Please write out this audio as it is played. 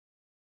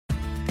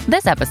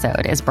This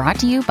episode is brought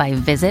to you by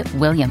Visit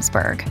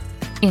Williamsburg.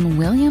 In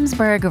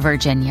Williamsburg,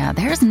 Virginia,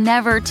 there's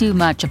never too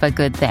much of a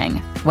good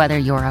thing. Whether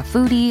you're a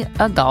foodie,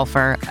 a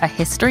golfer, a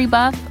history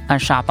buff, a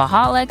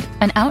shopaholic,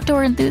 an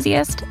outdoor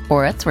enthusiast,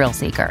 or a thrill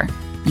seeker,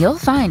 you'll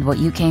find what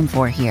you came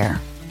for here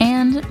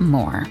and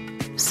more.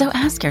 So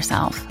ask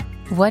yourself,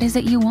 what is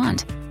it you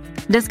want?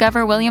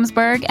 Discover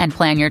Williamsburg and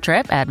plan your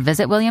trip at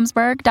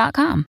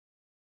visitwilliamsburg.com.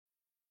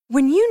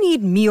 When you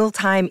need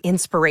mealtime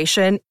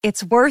inspiration,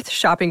 it's worth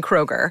shopping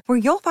Kroger, where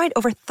you'll find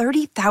over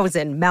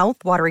 30,000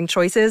 mouth-watering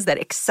choices that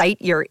excite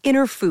your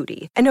inner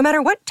foodie. And no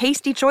matter what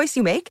tasty choice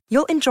you make,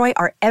 you'll enjoy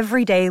our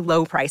everyday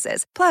low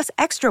prices, plus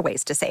extra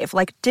ways to save,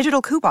 like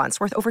digital coupons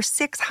worth over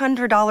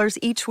 $600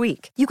 each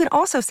week. You can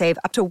also save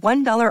up to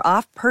 $1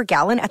 off per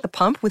gallon at the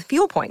pump with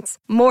fuel points.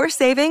 More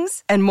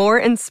savings and more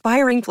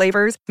inspiring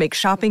flavors make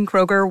shopping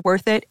Kroger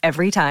worth it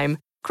every time.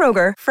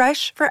 Kroger,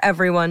 fresh for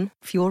everyone.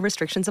 Fuel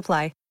restrictions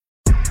apply.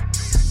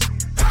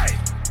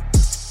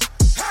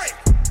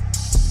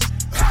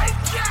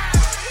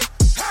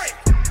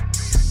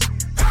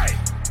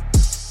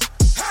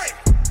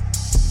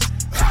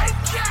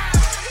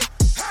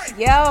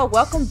 Yo,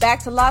 welcome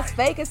back to Las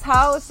Vegas,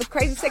 ho. It's the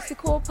Crazy Sexy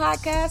Cool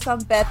podcast. I'm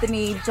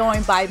Bethany,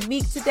 joined by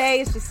Meek today.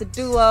 It's just a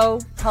duo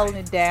holding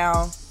it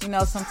down. You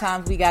know,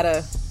 sometimes we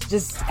gotta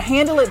just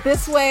handle it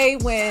this way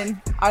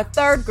when our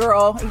third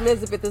girl,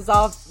 Elizabeth, is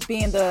off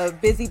being the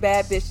busy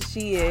bad bitch that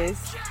she is.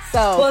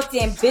 So booked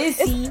and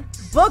busy.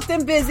 Booked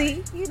and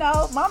busy. You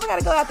know, mama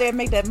gotta go out there and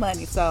make that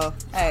money. So,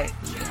 hey.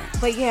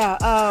 But yeah,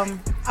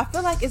 I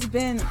feel like it's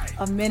been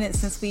a minute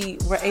since we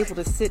were able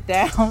to sit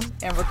down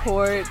and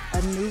record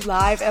a new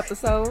live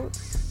episode.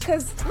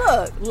 Cause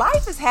look,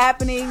 life is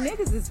happening.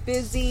 Niggas is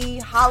busy.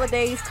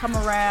 Holidays come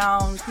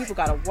around. People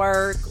gotta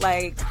work.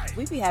 Like,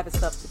 we be having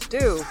stuff to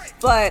do.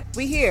 But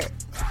we here.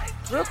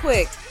 Real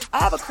quick, I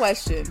have a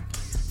question.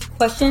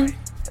 Question?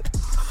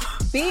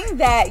 Being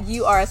that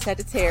you are a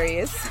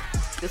Sagittarius,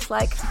 just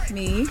like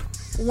me,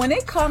 when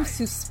it comes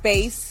to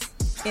space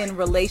in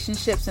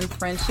relationships and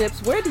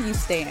friendships, where do you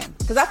stand?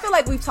 Because I feel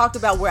like we've talked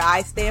about where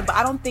I stand, but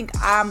I don't think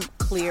I'm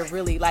clear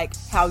really, like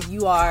how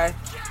you are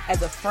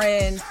as a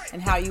friend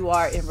and how you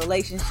are in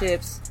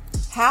relationships.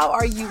 How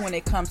are you when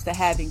it comes to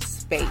having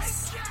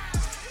space?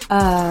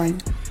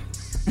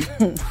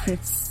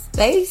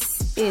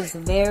 Space is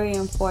very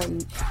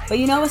important. But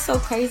you know what's so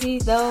crazy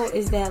though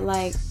is that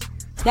like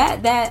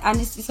that I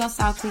just, it's gonna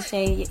sound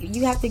cliche.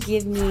 You have to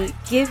give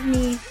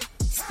me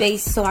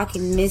space so I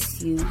can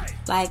miss you.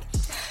 Like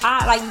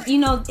you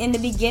know, in the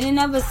beginning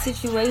of a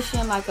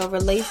situation, like a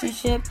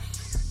relationship,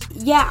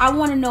 yeah, I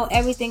want to know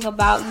everything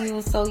about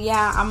you. So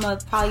yeah, I'm gonna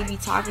probably be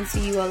talking to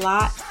you a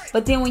lot.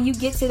 But then when you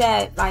get to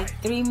that like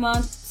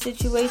 3-month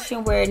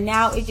situation where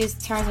now it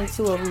just turns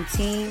into a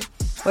routine,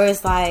 where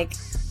it's like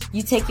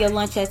you take your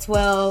lunch at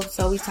 12,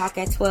 so we talk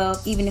at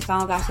 12, even if I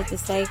don't got shit to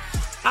say.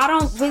 I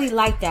don't really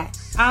like that.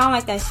 I don't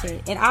like that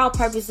shit, and I'll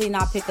purposely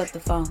not pick up the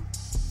phone.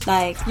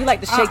 Like, you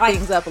like to shake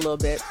things up a little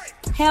bit.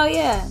 Hell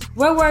yeah.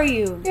 Where were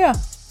you? Yeah.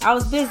 I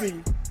was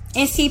busy.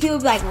 And see, people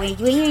be like, when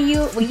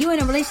you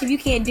in a relationship, you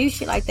can't do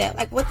shit like that.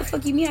 Like, what the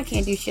fuck you mean I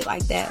can't do shit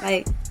like that?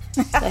 Like,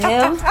 the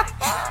hell?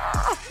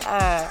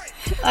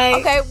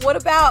 Okay, what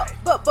about,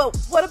 but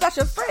what about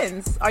your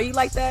friends? Are you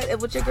like that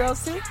with your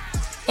girls too?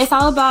 It's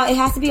all about, it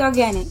has to be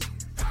organic.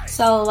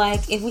 So,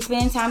 like, if we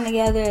spend time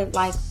together,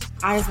 like,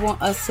 I just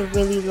want us to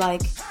really,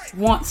 like,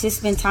 want to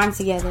spend time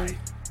together.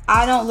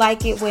 I don't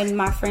like it when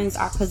my friends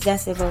are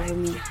possessive over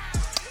me.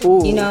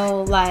 Ooh. You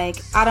know, like,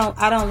 I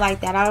don't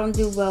like that. I don't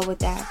do well with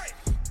that.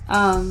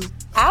 I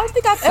don't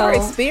think I've ever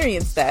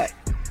experienced that.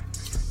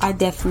 I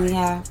definitely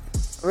have.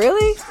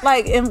 Really?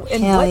 Like, in what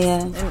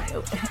yeah.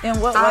 in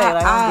what way?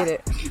 Like, I don't get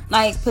it.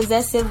 Like,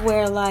 possessive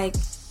where, like,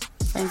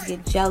 friends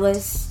get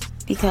jealous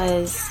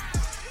because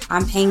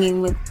I'm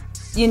hanging with,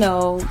 you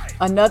know,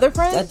 another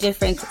friend or a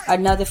different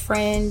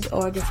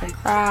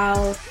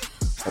crowd,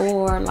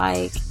 or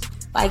like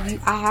I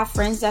have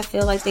friends that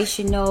feel like they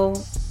should know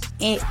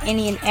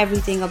any and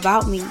everything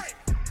about me,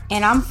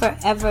 and I'm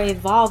forever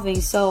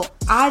evolving, so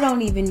I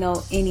don't even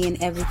know any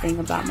and everything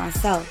about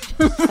myself.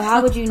 So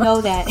how would you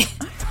know that?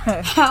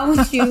 How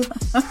would you?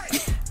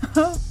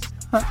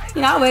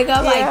 You know, I wake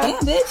up like, damn,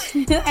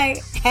 bitch,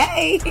 like,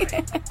 hey.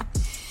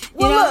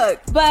 Look,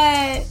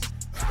 but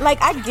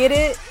like, I get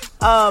it.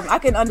 I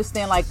can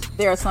understand, like,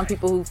 there are some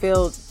people who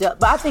feel,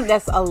 but I think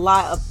that's a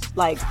lot of,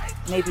 like,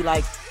 maybe,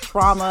 like,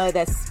 trauma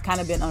that's kind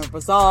of been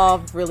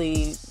unresolved,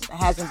 really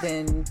hasn't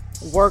been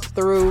worked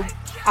through.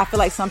 I feel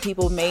like some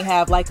people may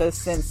have, like, a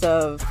sense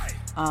of,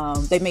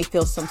 they may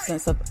feel some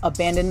sense of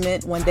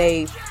abandonment when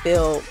they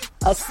feel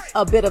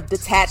a bit of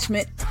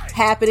detachment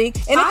happening.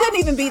 And it couldn't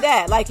even be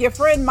that. Like, your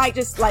friend might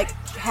just, like,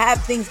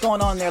 have things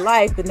going on in their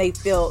life and they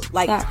feel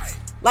like...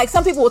 Like,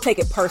 some people will take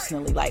it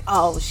personally, like,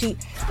 oh,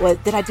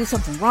 did I do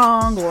something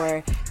wrong?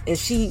 Or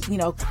is she, you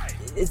know,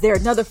 is there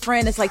another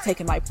friend that's, like,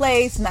 taking my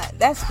place? And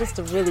that's just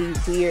a really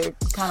weird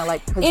kind of,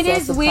 like,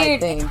 possessive type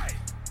thing.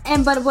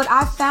 But what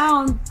I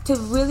found to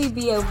really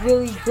be a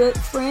really good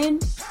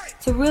friend,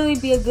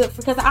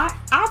 because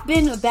I've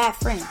been a bad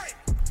friend.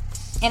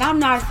 and I'm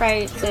not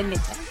afraid to admit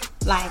that.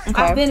 Like,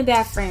 okay. I've been a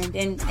bad friend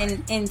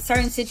in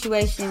certain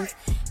situations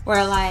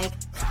where, like,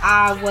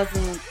 I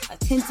wasn't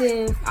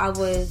attentive, I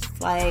was,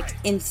 like,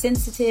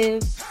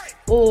 insensitive,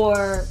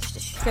 or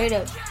straight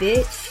up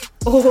bitch,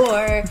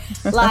 or,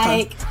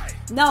 like,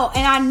 no,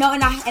 and I know,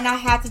 and I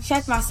had to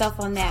check myself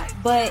on that.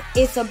 But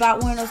it's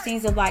about one of those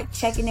things of, like,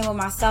 checking in with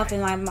myself,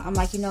 and I'm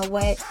like, you know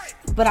what?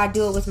 But I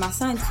do it with my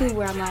son, too,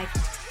 where I'm like,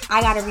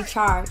 I gotta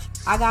recharge.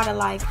 I gotta,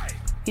 like,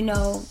 you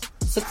know,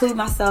 seclude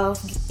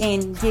myself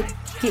and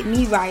get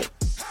me right,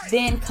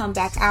 then come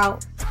back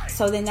out.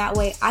 So then that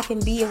way I can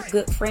be a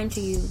good friend to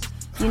you.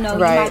 You know,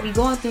 right. You might be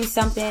going through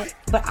something,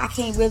 but I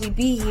can't really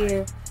be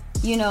here,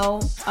 you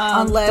know,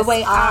 unless the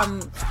way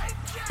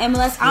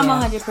unless I'm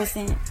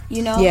 100%,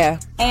 you know? Yeah.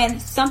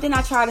 And something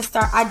I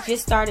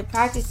just started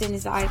practicing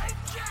is like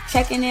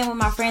checking in with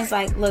my friends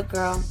like, look,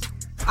 girl,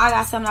 I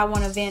got something I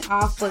want to vent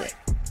off, but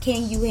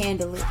can you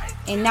handle it?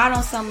 And not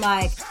on some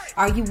like,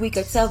 are you weak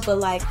or tough, but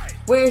like,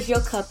 where's your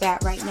cup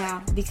at right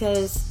now?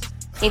 Because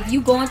if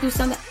you going through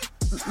something,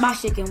 my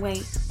shit can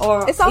wait.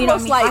 Or it's almost, you know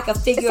what I mean? Like I can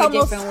figure a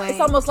different way. It's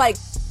almost like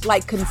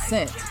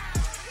consent.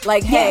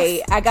 Like, yes.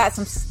 Hey, I got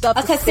some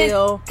stuff to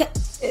spill.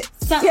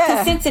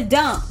 Consent to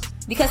dump.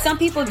 Because some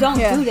people don't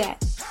do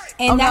that.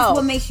 And that's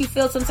what makes you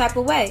feel some type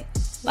of way.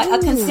 Like a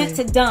consent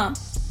to dump.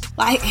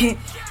 Like,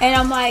 and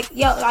I'm like,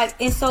 yo, like,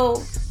 and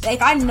so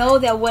if I know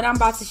that what I'm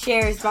about to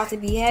share is about to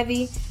be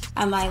heavy,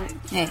 I'm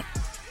like, hey,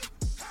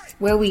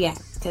 where we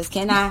at? Because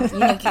can I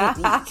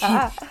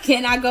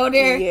go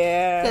there?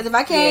 Yeah. Because if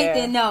I can't,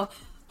 then no.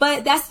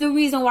 But that's the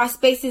reason why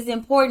space is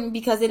important,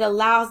 because it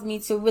allows me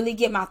to really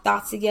get my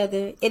thoughts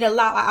together.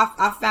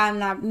 I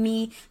found that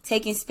me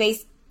taking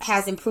space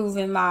has improved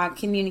my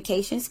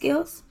communication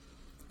skills.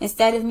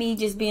 Instead of me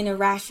just being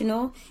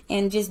irrational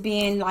and just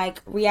being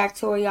like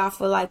reactory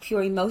off of like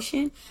pure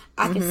emotion,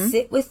 I can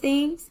sit with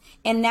things.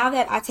 And now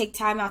that I take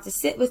time out to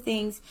sit with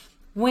things,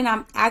 when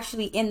I'm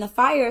actually in the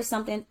fire or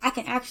something, I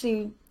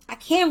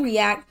can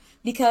react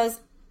because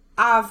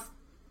I've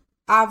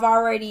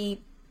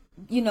already,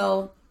 you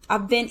know,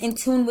 I've been in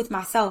tune with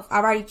myself.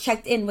 I've already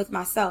checked in with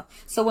myself.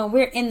 So when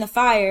we're in the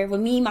fire,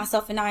 when me,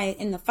 myself, and I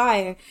in the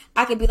fire,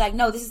 I could be like,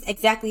 no, this is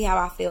exactly how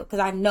I feel. Because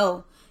I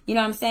know, you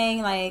know what I'm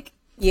saying? Like,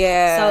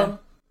 yeah. So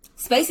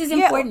space is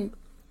important.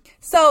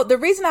 So the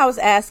reason I was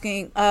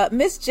asking,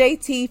 Miss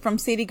JT from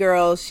City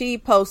Girls, she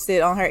posted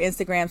on her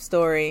Instagram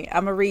story.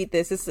 I'm gonna read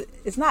this.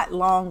 It's not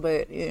long,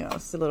 but you know,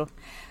 it's a little.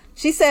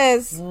 She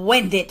says,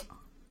 winded.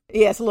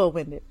 Yeah, it's a little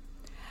winded.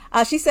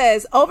 She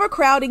says,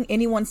 overcrowding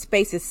anyone's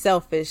space is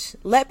selfish.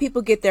 Let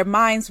people get their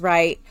minds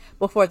right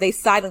before they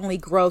silently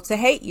grow to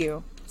hate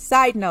you.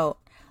 Side note,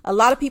 a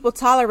lot of people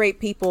tolerate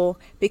people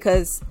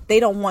because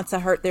they don't want to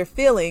hurt their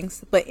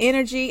feelings, but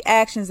energy,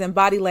 actions, and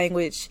body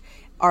language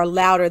are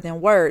louder than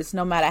words,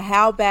 no matter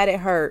how bad it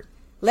hurt.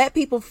 Let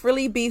people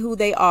freely be who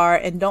they are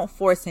and don't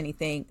force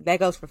anything. That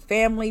goes for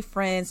family,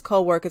 friends,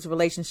 co-workers,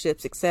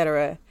 relationships,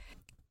 etc.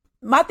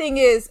 My thing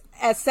is,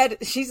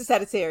 she's a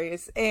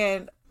Sagittarius,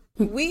 and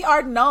we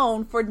are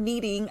known for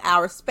needing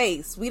our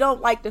space. We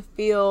don't like to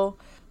feel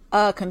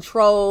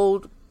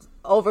controlled,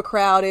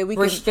 overcrowded,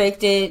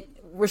 restricted.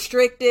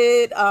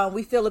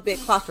 We feel a bit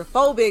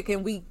claustrophobic,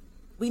 and we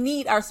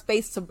need our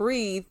space to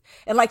breathe.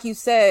 And like you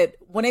said,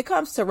 when it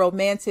comes to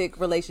romantic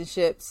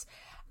relationships,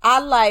 I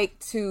like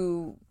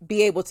to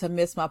be able to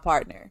miss my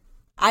partner.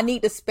 I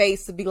need the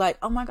space to be like,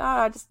 oh my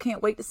God, I just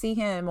can't wait to see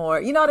him. Or,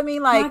 you know what I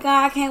mean? Like, oh my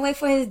God, I can't wait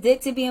for his dick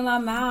to be in my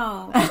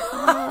mouth.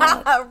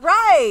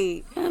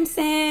 Right. You know what I'm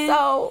saying?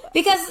 So,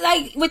 because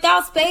like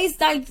without space,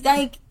 like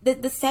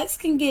the sex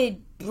can get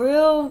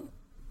real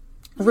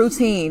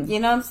routine. You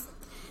know what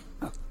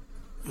I'm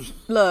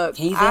Look,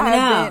 can you feel me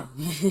now?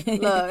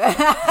 Look.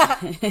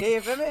 Can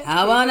you feel me?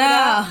 How about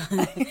now?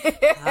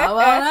 How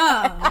about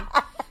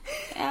now?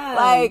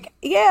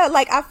 Yeah.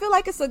 Like I feel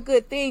like it's a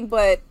good thing,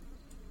 but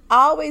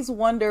I always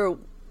wonder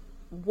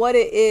what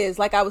it is.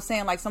 Like I was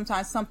saying, like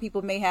sometimes some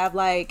people may have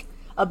like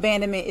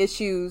abandonment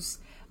issues,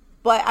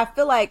 but I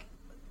feel like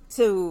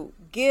to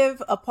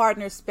give a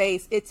partner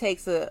space, it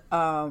takes a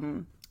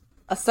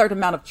certain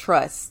amount of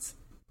trust.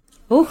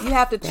 Oof, you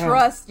have to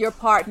trust your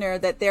partner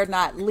that they're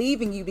not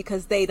leaving you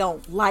because they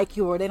don't like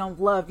you or they don't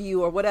love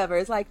you or whatever.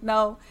 It's like,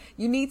 no,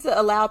 you need to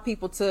allow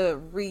people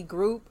to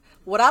regroup.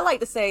 What I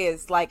like to say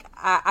is like,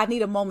 I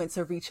need a moment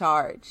to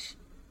recharge.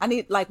 I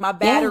need, like, my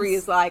battery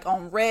is like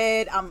on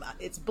red.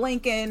 It's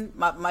blinking.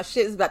 My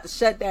shit is about to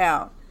shut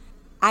down.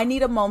 I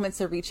need a moment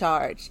to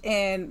recharge.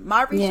 And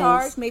my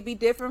recharge may be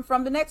different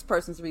from the next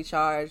person's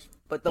recharge.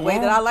 But the way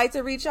that I like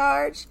to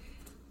recharge,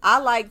 I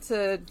like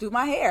to do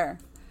my hair.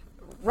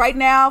 Right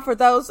now, for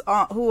those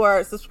who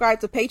are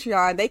subscribed to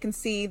Patreon, they can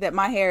see that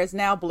my hair is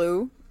now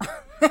blue.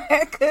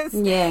 Because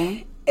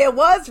it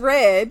was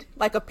red,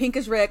 like a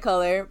pinkish red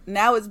color.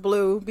 Now it's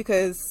blue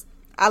because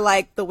I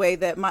like the way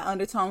that my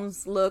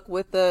undertones look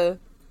with the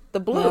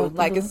blue.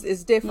 Like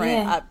it's different.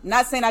 Yeah. I'm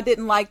not saying I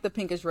didn't like the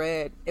pinkish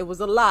red. It was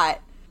a lot,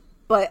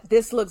 but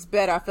this looks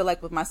better. I feel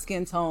like with my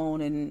skin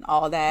tone and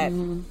all that.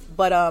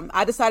 But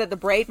I decided to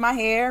braid my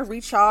hair,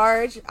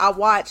 recharge. I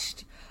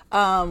watched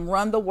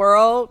Run the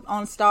World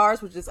on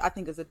Stars, which is I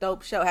think is a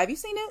dope show. Have you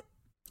seen it?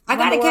 I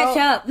gotta catch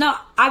up. No,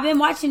 I've been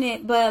watching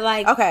it, but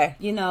like, okay,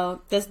 you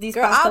know, these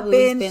past couple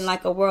weeks been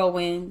like a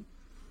whirlwind.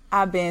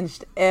 I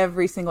binged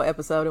every single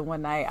episode in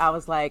one night. I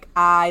was like,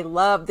 I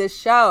love this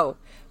show.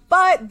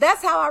 But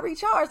that's how I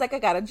recharge. Like, I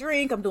got a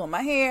drink, I'm doing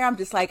my hair, I'm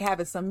just like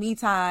having some me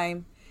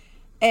time.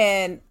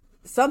 And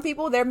some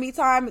people, their me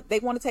time, they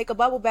want to take a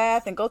bubble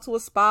bath and go to a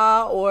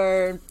spa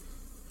or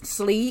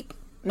sleep.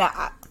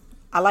 Now,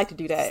 I like to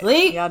do that.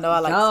 Sleep? Y'all know I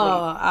like to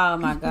sleep. Oh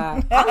my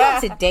God. I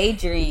love to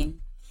daydream.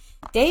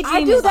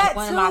 Daydream is like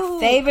one of my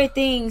favorite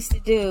things to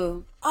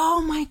do.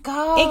 Oh my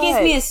God. It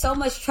gets me in so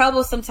much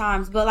trouble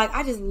sometimes, but like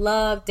I just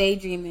love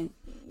daydreaming.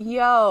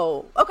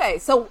 Yo. Okay,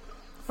 so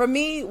for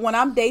me, when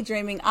I'm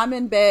daydreaming, I'm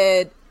in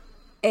bed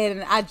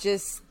and I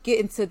just get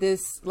into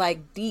this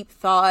like deep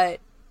thought.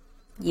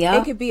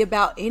 Yeah. It could be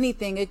about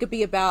anything. It could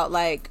be about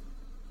like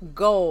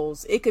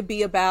goals. It could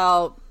be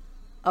about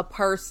a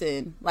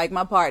person, like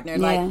my partner.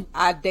 Like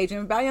I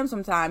daydream about him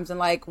sometimes and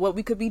like what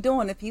we could be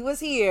doing if he was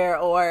here,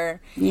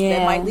 or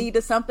that might lead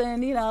to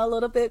something, you know, a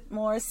little bit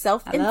more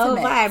self-intimate. Hello,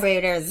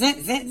 vibrator.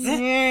 Zin, zin,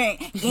 zin.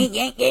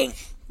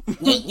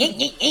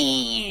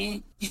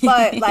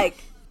 But like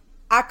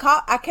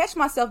I catch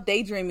myself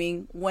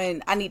daydreaming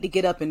when I need to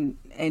get up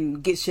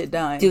and get shit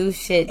done. Do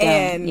shit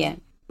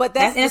done. But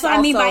that's what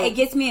I mean by it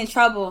gets me in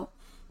trouble.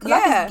 Cause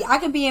I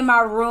can be in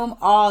my room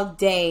all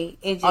day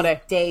and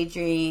just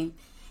daydream.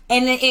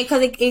 And then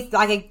it's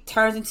like it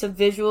turns into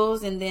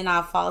visuals, and then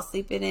I fall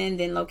asleep in it, and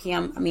then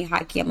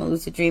high key, I'm a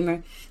lucid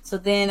dreamer. So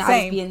then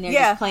I just be in there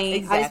just playing.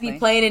 Exactly. I just be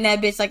playing in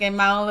that bitch like in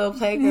my own little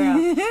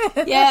playground.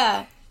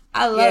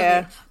 I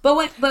love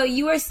it. But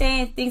you were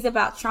saying things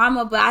about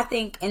trauma, but I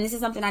think, and this is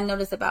something I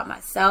noticed about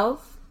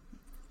myself,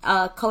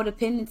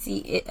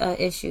 codependency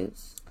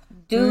issues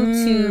due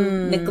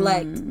to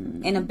neglect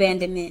and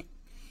abandonment.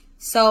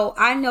 So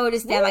I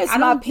noticed that like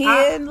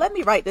let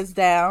me write this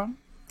down.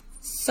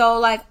 So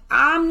like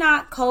I'm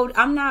not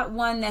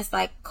one that's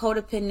like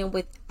codependent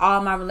with all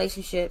my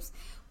relationships.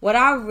 What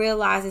I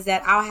realize is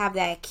that I'll have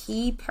that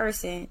key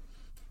person,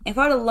 and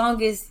for the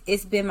longest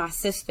it's been my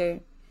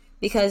sister,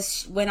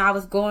 because when I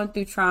was going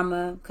through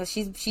trauma, because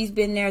she's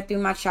been there through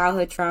my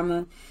childhood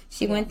trauma,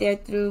 she went there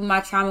through my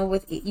trauma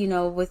with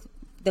with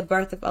the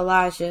birth of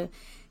Elijah,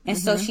 and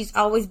so she's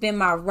always been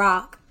my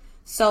rock.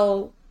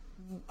 So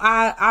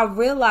I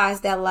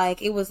realized that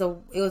like it was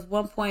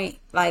one point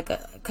like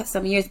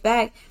some years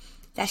back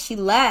that she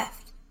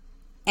left,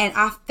 and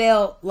I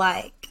felt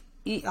like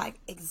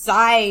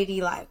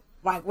anxiety, like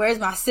where's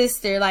my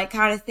sister, like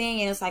kind of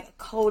thing, and it's like a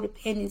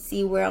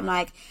codependency where I'm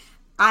like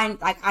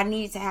I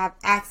need to have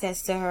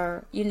access to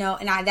her, you know,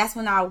 and that's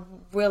when I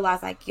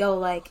realized like, yo,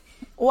 like,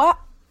 well,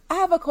 I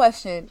have a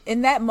question.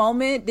 In that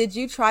moment, did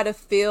you try to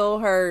fill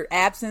her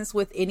absence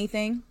with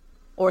anything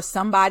or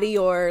somebody,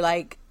 or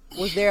like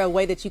was there a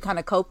way that you kind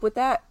of cope with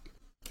that?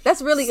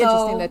 That's really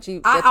interesting that you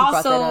brought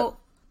that up.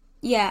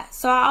 Yeah,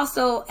 so I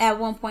also at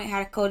one point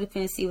had a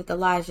codependency with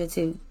Elijah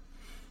too.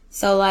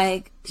 So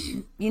like,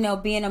 you know,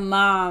 being a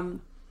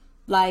mom,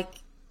 like,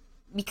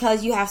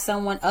 because you have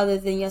someone other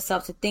than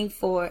yourself to think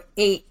for,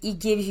 it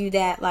gives you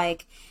that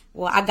like,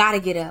 well, I gotta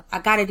get up, I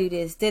gotta do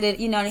this,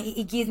 you know,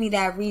 it gives me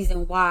that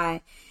reason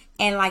why.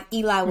 And like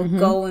Eli would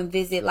go and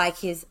visit like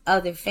his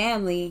other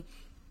family,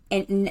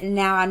 and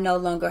now I no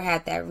longer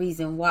had that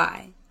reason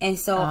why. And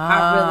so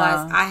I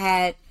realized I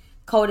had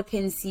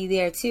codependency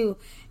there too.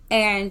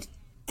 And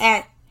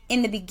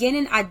in the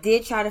beginning, I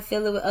did try to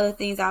fill it with other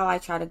things. I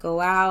like try to go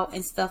out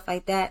and stuff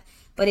like that,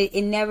 but it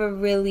never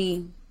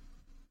really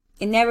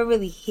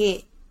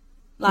hit.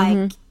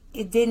 Like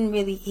it didn't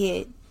really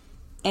hit.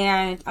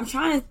 And I'm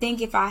trying to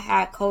think if I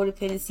had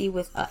codependency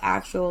with an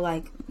actual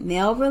like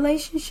male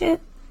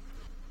relationship,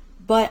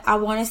 but I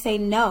want to say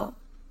no.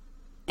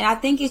 And I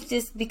think it's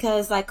just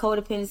because like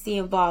codependency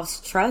involves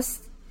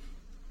trust,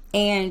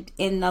 and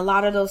in a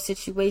lot of those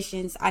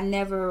situations, I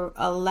never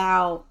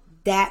allow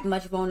that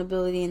much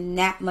vulnerability and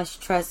that much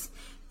trust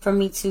for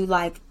me to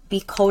like be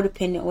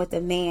codependent with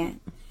a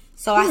man.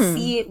 So I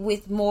see it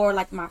with more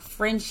like my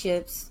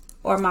friendships,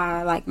 or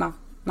my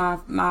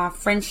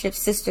friendship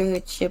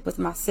sisterhoodship with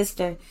my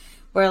sister,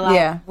 where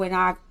like when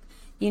I,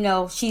 you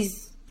know,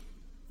 she's,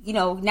 you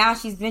know, now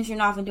she's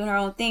venturing off and doing her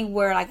own thing,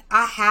 where like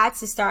I had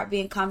to start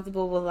being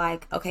comfortable with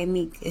like, okay,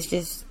 Meek, it's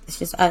just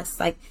us.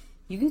 Like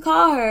you can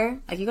call her,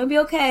 like you're gonna be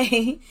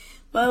okay,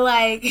 but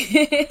like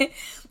it's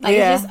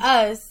just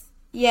us.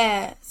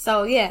 Yeah.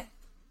 So yeah,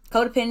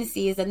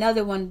 codependency is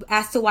another one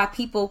as to why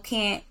people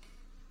can't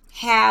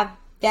have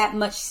that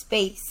much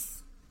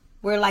space,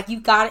 where like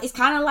it's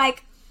kind of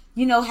like,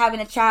 you know, having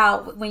a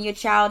child, when you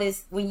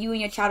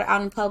and your child are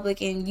out in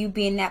public and you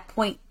being that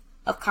point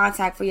of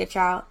contact for your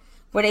child,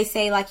 where they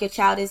say like your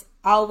child is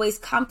always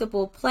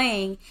comfortable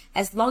playing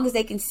as long as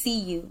they can see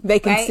you. They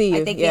can see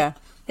you. Like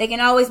they can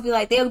always be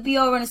like, they'll be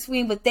over on the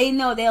swing, but they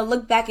know they'll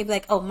look back and be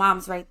like, oh,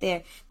 mom's right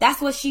there. That's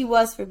what she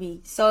was for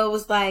me. So it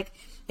was like,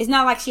 it's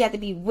not like she had to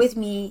be with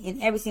me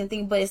in every single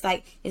thing, but it's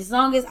like, as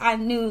long as I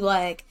knew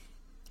like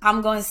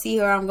I'm going to see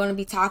her, I'm going to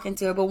be talking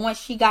to her. But once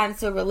she got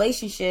into a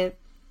relationship,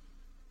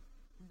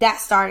 that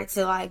started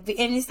to like,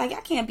 and it's like,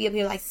 I can't be up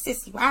here like,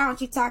 sissy, why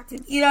don't you talk to,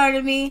 you know what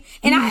I mean?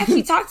 And I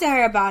actually talked to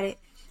her about it.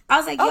 I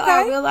was like, yo,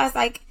 I realized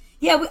like,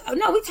 yeah, we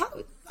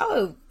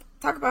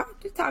talk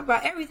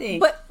about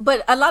everything.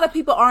 But a lot of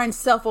people aren't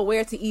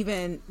self-aware to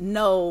even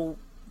know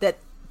that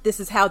this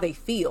is how they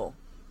feel.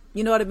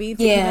 You know what I mean?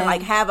 To even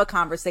like have a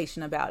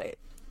conversation about it.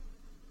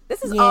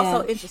 This is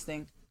also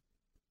interesting.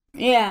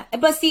 Yeah.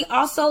 But see,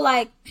 also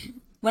like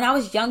when I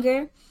was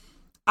younger,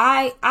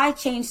 I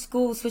changed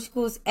schools, switched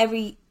schools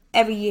every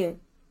year.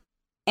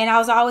 And I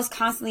was always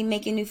constantly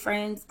making new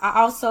friends.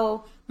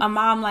 My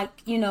mom like,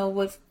 you know,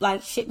 would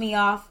like ship me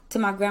off to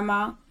my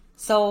grandma.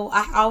 So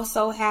I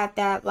also had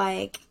that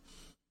like,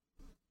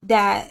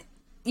 that,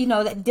 you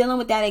know, that dealing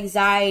with that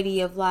anxiety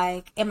of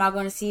like, am I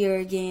going to see her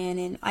again?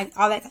 And like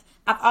all that.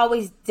 I've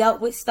always dealt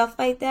with stuff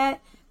like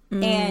that.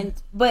 And,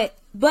 but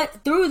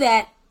through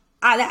that,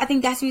 I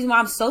think that's the reason why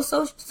I'm so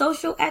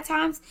social at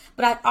times.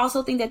 But I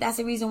also think that that's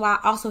the reason why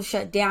I also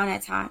shut down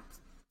at times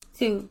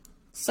too.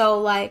 So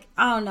like,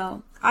 I don't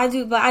know. I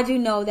do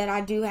know that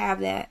I do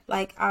have that.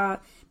 Like,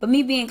 but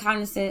me being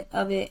cognizant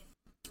of it,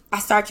 I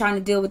start trying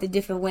to deal with it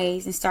different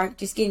ways and start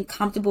just getting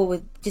comfortable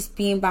with just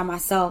being by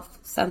myself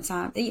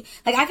sometimes.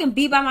 Like I can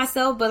be by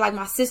myself, but like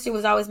my sister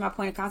was always my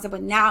point of contact.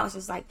 But now it's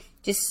just like,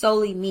 just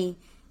solely me.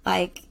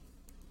 Like,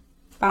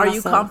 by Are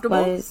myself. you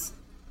comfortable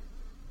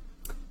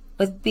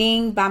with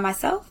being by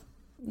myself?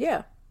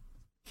 Yeah.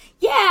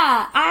 Yeah,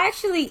 I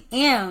actually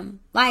am.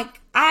 Like,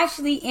 I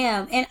actually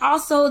am. And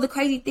also the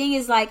crazy thing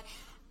is like,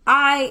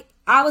 I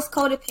was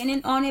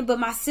codependent on it, but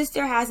my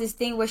sister has this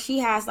thing where she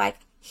has like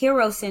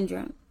hero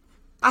syndrome.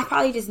 I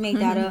probably just made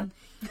that up.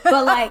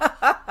 But like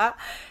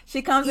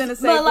she comes in to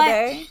save the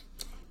day.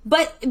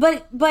 But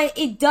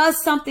it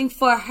does something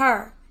for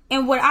her.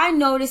 And what I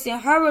noticed in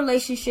her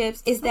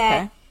relationships is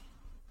that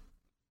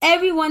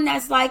everyone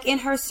that's like in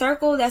her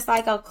circle, that's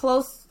like a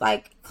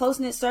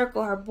close-knit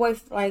circle, her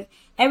boyfriend, like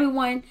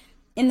everyone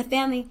in the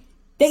family,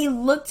 they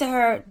look to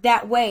her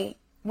that way,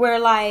 where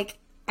like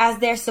as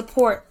their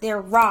support, their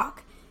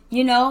rock,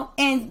 you know.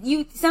 And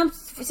to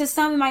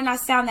some it might not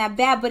sound that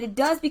bad, but it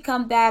does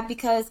become bad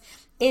because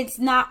it's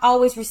not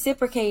always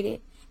reciprocated.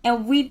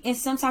 And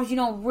sometimes you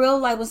don't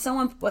realize when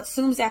someone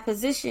assumes that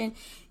position,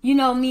 you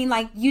know what I mean?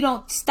 Like, you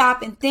don't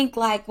stop and think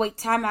like, wait,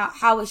 time out.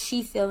 How is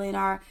she feeling?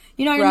 Or,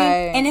 you know what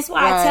I mean? And that's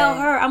why I tell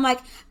her, I'm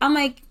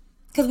like,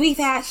 cause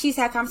she's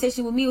had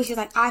conversation with me where she's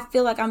like, I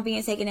feel like I'm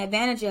being taken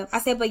advantage of. I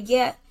said, but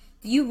yet,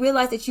 do you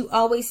realize that you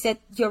always set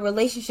your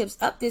relationships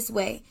up this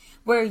way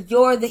where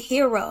you're the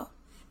hero?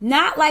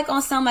 Not like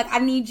on some, like, I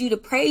need you to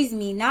praise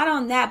me. Not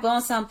on that, but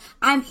on some,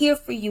 I'm here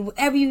for you,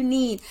 whatever you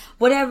need,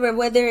 whatever,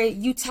 whether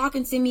you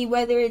talking to me,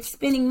 whether it's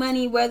spending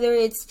money, whether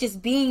it's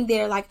just being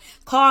there, like,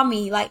 call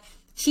me. Like,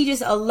 she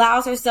just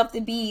allows herself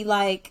to be,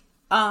 like,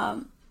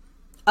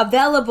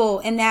 available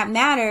in that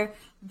matter,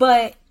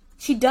 but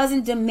she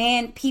doesn't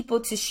demand people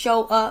to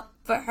show up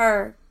for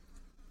her,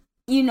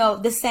 you know,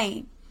 the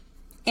same.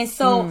 And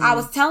so I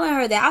was telling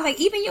her that. I was like,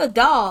 even your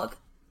dog,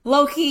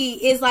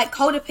 low-key, is, like,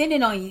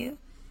 codependent on you.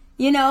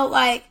 You know,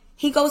 like,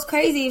 he goes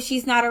crazy if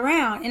she's not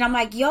around. And I'm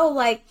like, yo,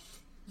 like,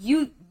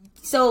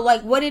 so,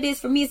 like, what it is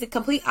for me is the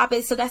complete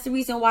opposite. So that's the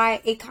reason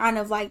why it kind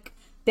of, like,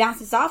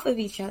 bounces off of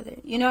each other.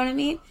 You know what I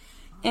mean?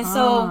 And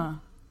so,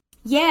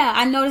 yeah,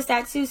 I noticed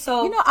that, too.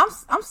 So, you know, I'm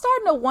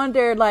starting to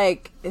wonder,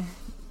 like,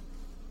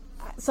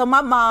 so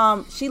my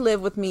mom, she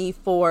lived with me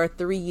for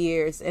 3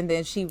 years, and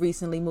then she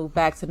recently moved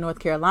back to North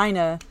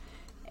Carolina.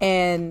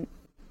 And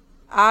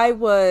I'm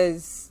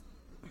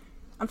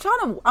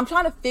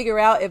trying to figure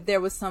out if there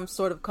was some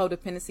sort of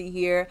codependency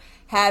here,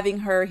 having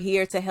her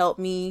here to help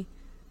me,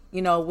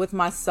 you know, with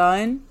my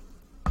son,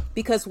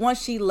 because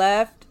once she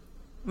left,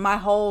 my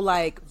whole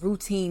like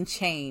routine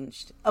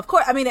changed. Of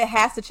course, I mean, it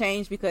has to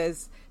change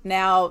because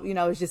now, you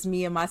know, it's just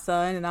me and my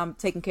son and I'm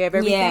taking care of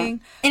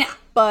everything. Yeah.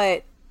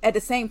 But at the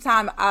same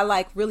time, I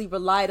like really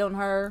relied on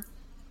her,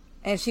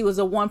 and she was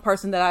the one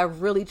person that I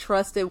really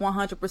trusted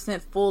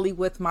 100% fully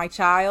with my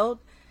child.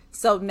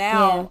 So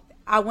now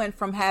I went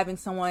from having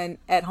someone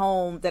at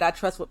home that I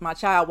trust with my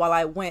child while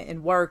I went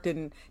and worked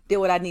and did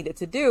what I needed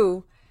to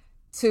do,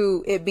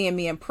 to it being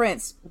me and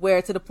Prince,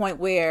 where to the point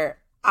where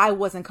I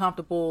wasn't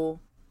comfortable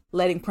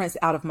letting Prince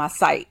out of my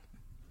sight.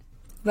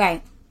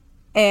 Right.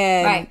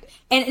 And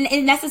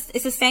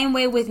it's the same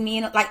way with me.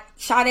 And like,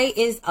 Sade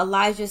is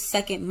Elijah's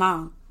second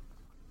mom,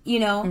 you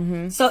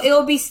know? So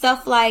it'll be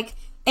stuff like,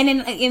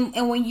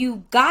 and when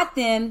you got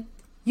them,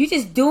 you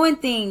just doing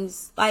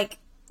things like,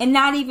 and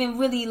not even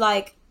really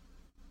like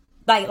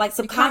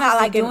subconsciously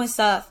like doing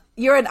stuff.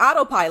 You're an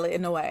autopilot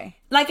in a way.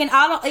 Like an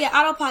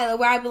autopilot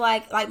where I'd be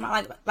like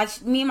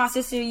me and my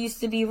sister used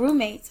to be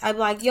roommates. I'd be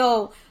like,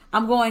 yo,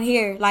 I'm going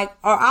here. Like,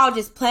 or I'll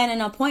just plan an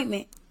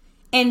appointment.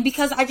 And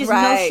because I just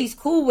know she's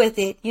cool with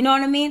it. You know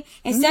what I mean?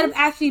 Instead of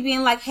actually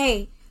being like,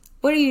 hey,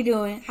 What are you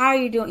doing? How are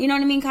you doing? You know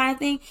what I mean? Kind of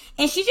thing.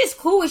 And she's just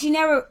cool. She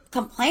never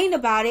complained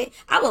about it.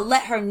 I would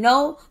let her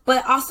know,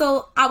 but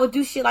also I would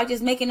do shit like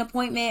just make an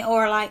appointment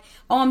or like,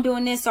 oh, I'm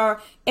doing this.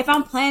 Or if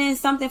I'm planning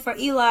something for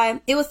Eli,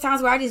 it was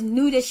times where I just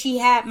knew that she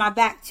had my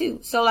back too.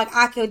 So like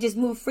I could just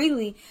move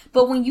freely.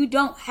 But when you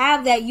don't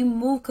have that, you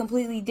move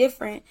completely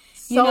different.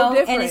 You know?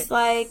 Different. And it's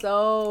like,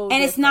 so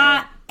and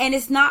different.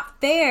 it's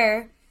not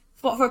fair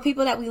for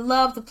people that we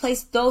love to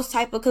place those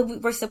type of, because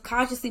we're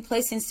subconsciously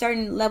placing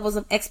certain levels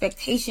of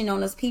expectation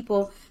on us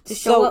people to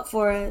show up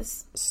for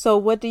us. So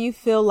what do you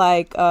feel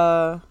like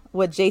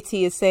what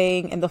JT is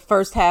saying in the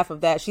first half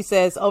of that? She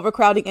says,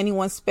 overcrowding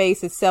anyone's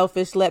space is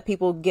selfish. Let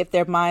people get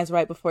their minds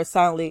right before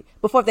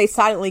they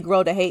silently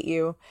grow to hate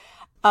you.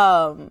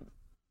 I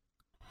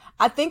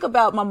think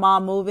about my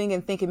mom moving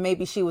and thinking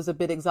maybe she was a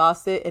bit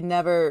exhausted and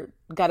never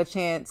got a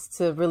chance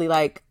to really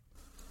like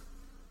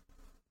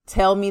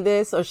tell me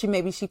this, or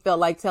maybe she felt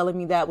like telling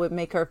me that would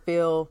make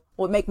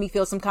me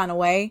feel some kind of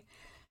way.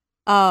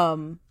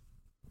 Sorry,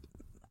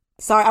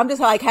 I'm just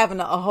like having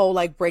a whole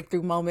like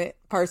breakthrough moment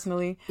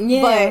personally.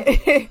 Yeah.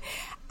 But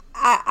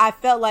I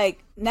felt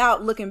like now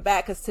looking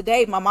back, because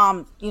today my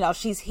mom,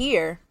 she's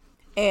here,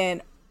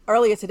 and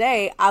earlier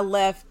today I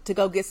left to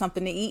go get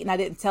something to eat and I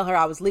didn't tell her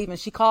I was leaving.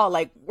 She called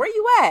like, "Where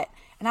you at?"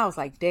 And I was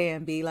like,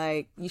 damn, B,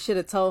 like, you should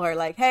have told her,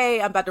 like,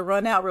 hey, I'm about to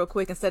run out real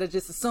quick, instead of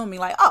just assuming,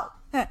 like, oh,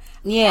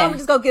 yeah, I'm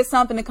just going to get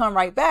something and come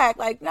right back.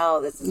 Like,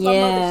 no, this is someone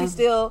that she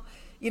still,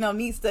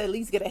 needs to at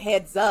least get a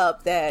heads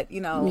up that,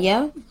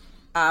 Yeah.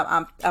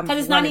 I'm because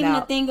it's not even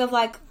a thing of,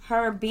 like,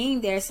 her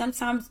being there.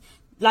 Sometimes,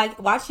 like,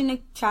 watching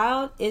a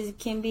child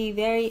can be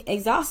very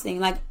exhausting.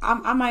 Like,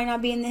 I might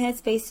not be in the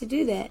headspace to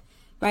do that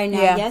right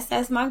now. Yeah. Yes,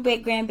 that's my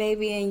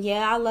grandbaby, and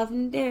yeah, I love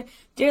him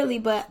dearly,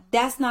 but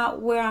that's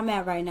not where I'm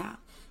at right now.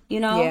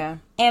 Yeah.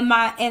 And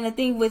the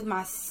thing with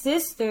my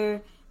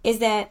sister is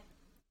that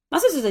my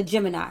sister's a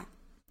Gemini,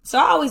 so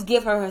I always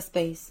give her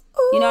space.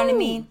 Ooh. You know what I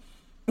mean?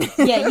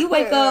 Yeah, you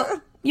wake up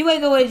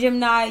with a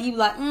Gemini, you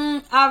like,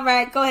 all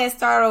right, go ahead,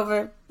 start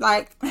over.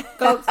 Like,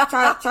 go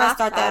try to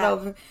start that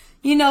over.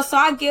 So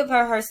I give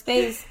her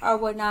space or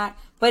whatnot.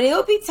 But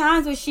it'll be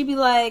times where she be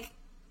like,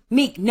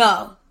 Meek,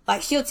 no.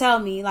 Like, she'll tell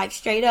me, like,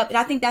 straight up. And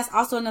I think that's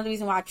also another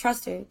reason why I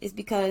trust her, is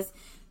because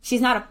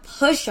she's not a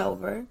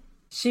pushover.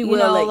 She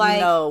will let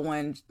you know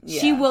when...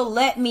 Yeah. She will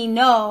let me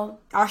know,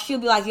 or she'll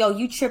be like, yo,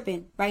 you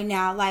tripping right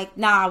now. Like,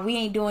 nah, we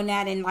ain't doing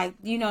that, and like,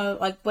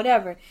 like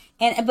whatever.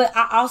 But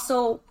I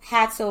also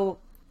had to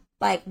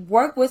like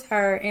work with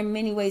her in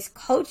many ways,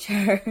 coach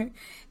her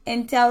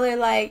and tell her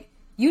like,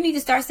 you need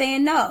to start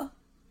saying no.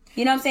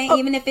 You know what I'm saying? Oh.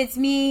 Even if it's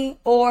me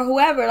or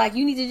whoever, like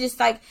you need to just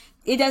like,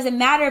 it doesn't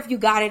matter if you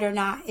got it or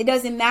not. It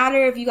doesn't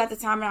matter if you got the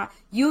time or not.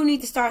 You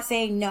need to start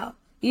saying no.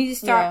 You need to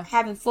start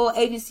having full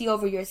agency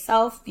over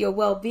yourself, your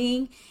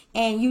well-being,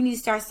 and you need to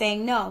start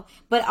saying no.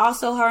 But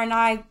also her and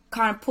I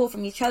kind of pull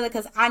from each other,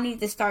 because I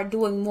need to start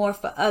doing more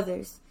for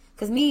others.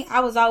 Because me, I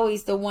was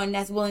always the one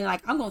that's willing,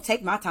 like, I'm going to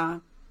take my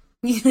time.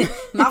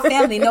 My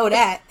family know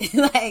that.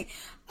 Like,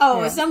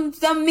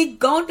 something me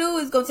going to do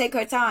is going to take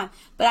her time.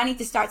 But I need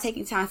to start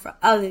taking time for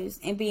others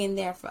and being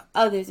there for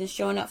others and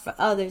showing up for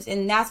others.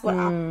 And that's what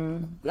I,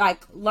 like,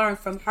 learned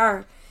from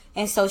her.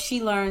 And so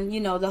she learned,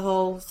 the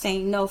whole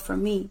saying no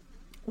from me.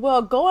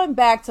 Well, going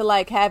back to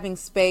like having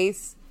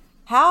space,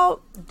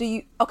 if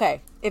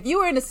you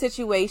were in a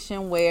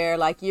situation where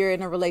like you're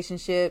in a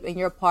relationship and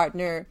your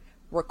partner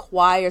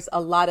requires a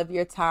lot of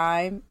your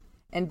time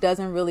and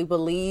doesn't really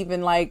believe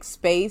in like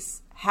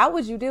space, how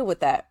would you deal with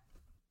that?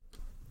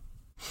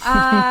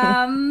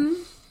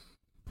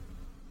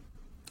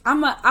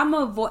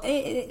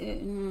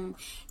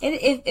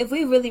 If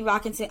we really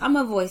rock into, I'm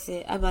gonna voice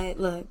it. I'm like,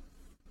 look,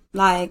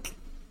 like,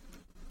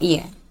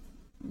 yeah,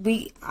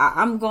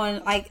 I'm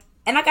going like.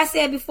 And like I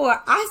said before,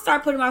 I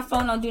started putting my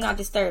phone on Do Not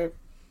Disturb.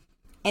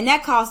 And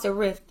that caused a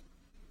rift.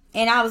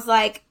 And I was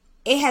like,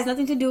 it has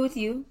nothing to do with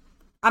you.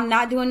 I'm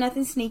not doing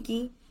nothing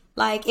sneaky.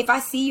 Like, if I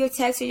see your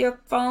text or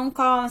your phone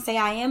call and say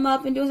I am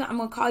up and doing something, I'm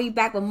going to call you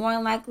back. But more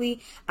than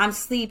likely, I'm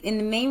asleep. And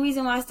the main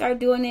reason why I started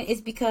doing it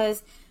is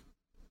because,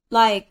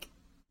 like,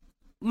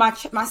 my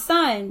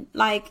son,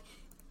 like,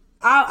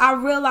 I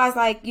realized,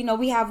 like,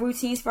 we have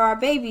routines for our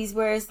babies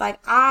where it's like,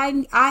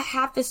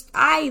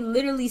 I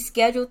literally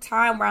schedule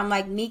time where I'm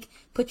like, Meek,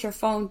 put your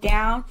phone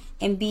down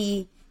and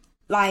be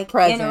like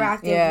present,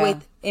 interactive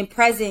with and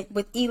present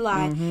with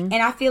Eli. Mm-hmm.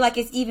 And I feel like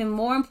it's even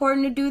more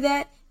important to do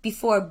that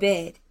before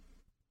bed.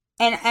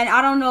 And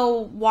I don't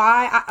know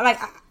why,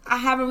 I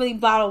haven't really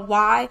bottled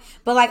why,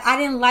 but like, I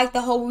didn't like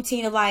the whole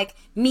routine of like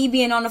me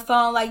being on the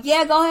phone, like,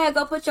 yeah, go ahead,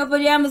 go put your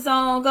pajamas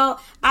on, go.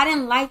 I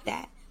didn't like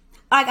that.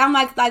 Like, I'm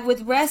like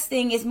with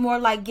resting, it's more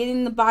like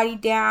getting the body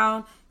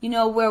down,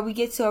 where we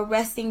get to a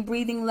resting,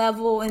 breathing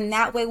level. And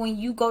that way, when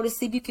you go to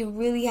sleep, you can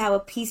really have a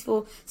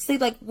peaceful sleep.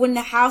 Like when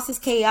the house is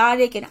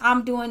chaotic and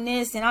I'm doing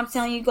this and I'm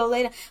telling you to go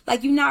later,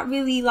 like you're not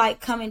really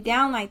like coming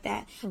down like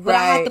that. But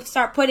I had to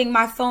start putting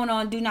my phone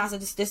on do not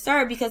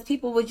disturb because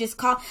people would just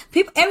call.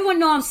 Everyone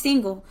know I'm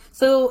single.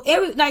 So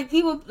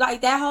people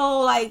like that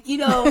whole like,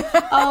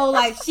 oh,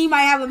 like she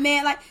might have a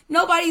man. Like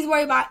nobody's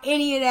worried about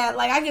any of that.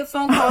 Like I get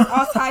phone calls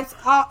all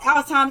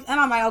times, and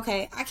I'm like,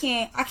 okay, I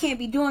can't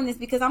be doing this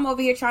because I'm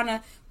over here trying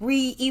to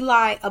read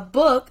Eli a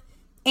book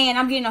and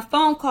I'm getting a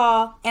phone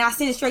call and I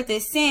send it straight to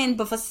send.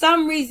 But for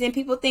some reason,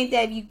 people think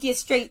that if you get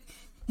straight,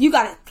 you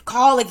got to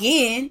call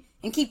again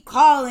and keep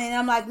calling. And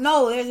I'm like,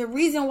 no, there's a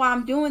reason why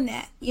I'm doing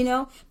that,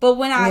 But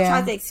when I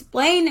tried to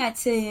explain that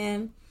to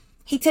him,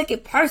 he took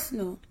it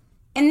personal.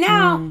 And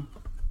now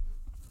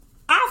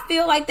I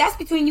feel like that's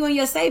between you and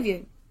your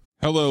savior.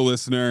 Hello,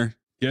 listener.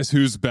 Guess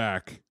who's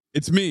back?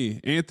 It's me,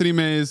 Anthony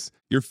Mays,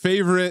 your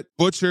favorite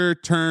butcher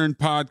turned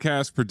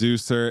podcast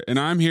producer, and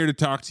I'm here to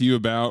talk to you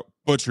about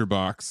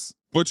ButcherBox.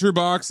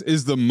 ButcherBox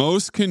is the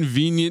most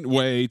convenient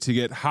way to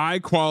get high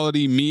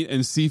quality meat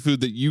and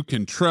seafood that you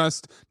can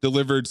trust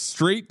delivered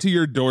straight to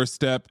your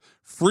doorstep,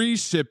 free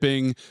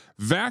shipping,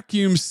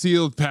 vacuum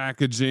sealed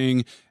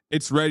packaging.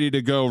 It's ready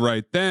to go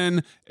right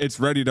then. It's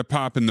ready to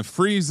pop in the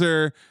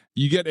freezer.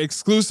 You get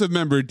exclusive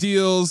member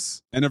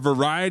deals and a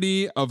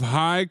variety of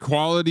high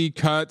quality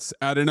cuts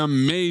at an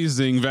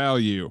amazing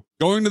value.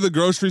 Going to the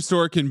grocery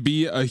store can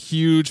be a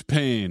huge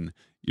pain.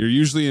 You're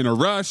usually in a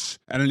rush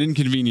at an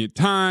inconvenient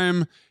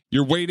time.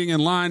 You're waiting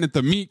in line at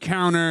the meat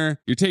counter.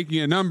 You're taking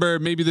a number.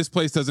 Maybe this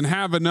place doesn't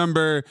have a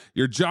number.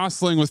 You're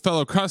jostling with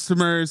fellow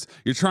customers.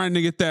 You're trying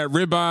to get that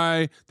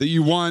ribeye that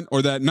you want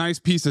or that nice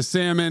piece of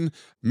salmon.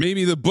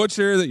 Maybe the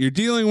butcher that you're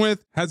dealing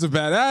with has a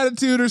bad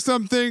attitude or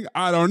something.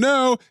 I don't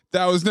know.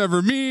 That was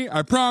never me,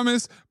 I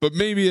promise. But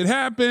maybe it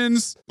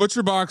happens.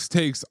 ButcherBox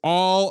takes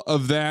all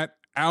of that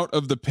out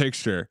of the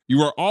picture.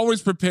 You are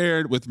always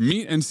prepared with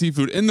meat and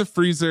seafood in the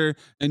freezer,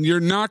 and you're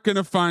not going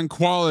to find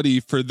quality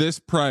for this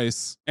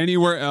price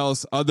anywhere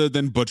else other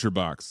than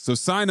ButcherBox. So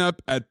sign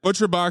up at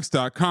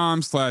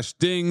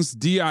butcherbox.com/dings,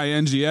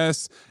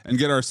 D-I-N-G-S, and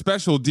get our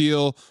special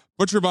deal.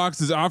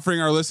 ButcherBox is offering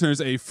our listeners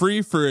a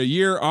free for a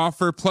year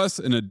offer plus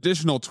an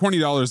additional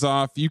 $20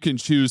 off. You can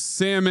choose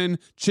salmon,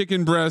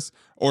 chicken breast,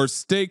 or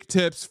steak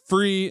tips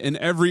free in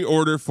every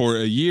order for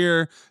a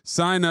year.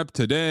 Sign up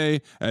today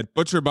at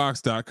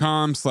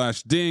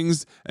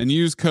butcherbox.com/dings and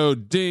use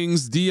code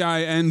DINGS,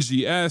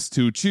 D-I-N-G-S,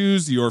 to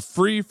choose your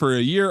free for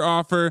a year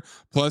offer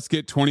plus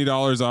get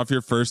 $20 off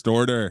your first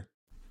order.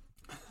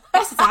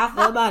 That's just how I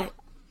feel about it.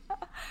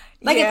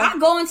 Like if I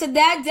go into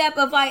that depth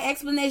of like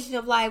explanation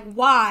of like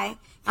why,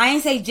 I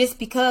ain't say just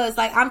because,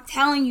 like I'm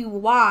telling you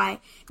why,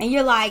 and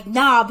you're like,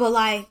 nah, but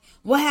like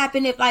what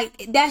happened if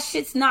like that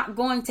shit's not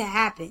going to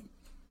happen?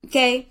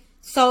 Okay,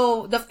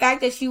 so the fact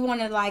that you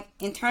want to like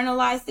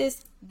internalize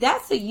this,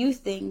 that's a you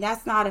thing.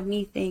 That's not a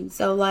me thing.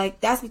 So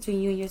like that's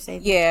between you and your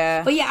savior.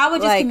 Yeah. But yeah, I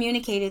would just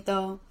communicate it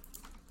though.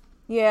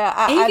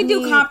 Yeah. And you can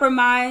do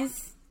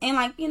compromise and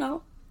like,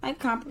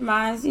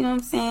 compromise, you know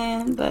what I'm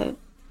saying? But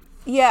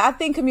yeah, I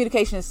think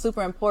communication is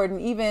super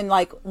important, even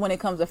like when it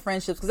comes to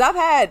friendships. Because I've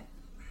had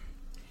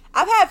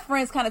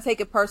friends kind of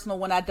take it personal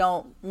when I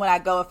go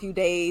a few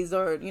days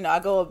or, I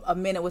go a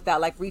minute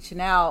without like reaching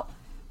out.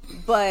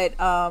 But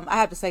I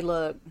have to say,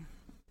 look,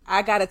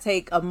 I got to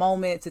take a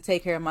moment to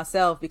take care of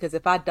myself, because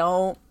if I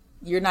don't,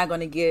 you're not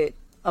going to get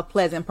a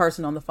pleasant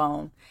person on the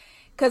phone.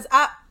 Because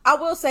I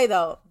will say,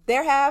 though,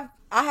 I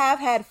have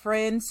had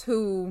friends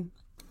who,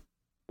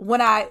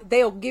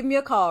 they'll give me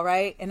a call,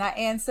 right? And I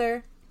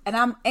answer, and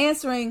I'm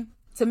answering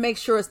to make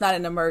sure it's not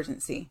an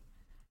emergency.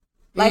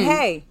 Like,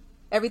 hey,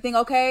 everything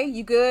okay?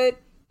 You good?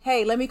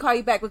 Hey, let me call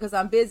you back because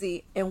I'm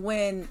busy. And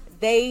when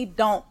they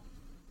don't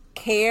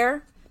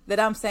care that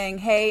I'm saying,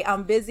 hey,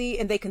 I'm busy,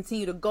 and they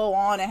continue to go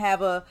on and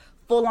have a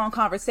full-on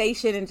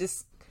conversation and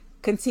just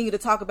continue to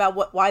talk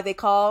about why they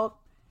called,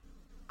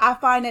 I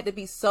find that to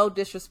be so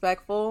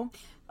disrespectful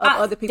of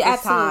other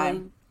people's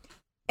time.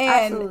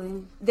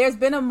 And there's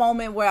been a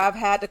moment where I've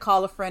had to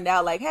call a friend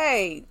out like,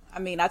 hey,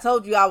 I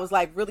told you I was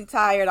like really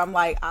tired. I'm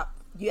like,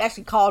 you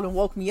actually called and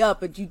woke me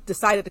up, but you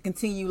decided to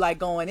continue like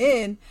going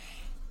in.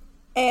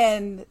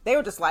 And they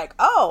were just like,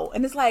 oh.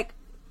 And it's like,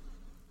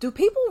 do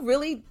people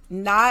really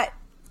not,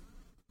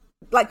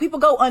 like, people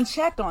go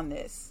unchecked on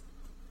this?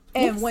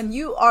 And when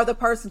you are the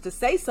person to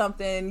say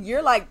something,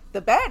 you're like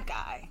the bad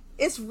guy.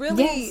 It's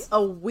really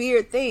a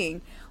weird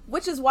thing,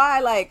 which is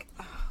why, like,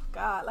 oh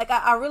God, like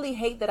I really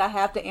hate that I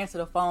have to answer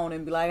the phone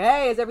and be like,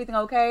 hey, is everything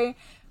okay?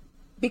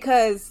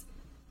 Because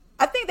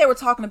I think they were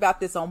talking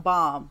about this on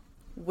Bomb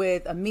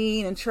with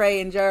Amin and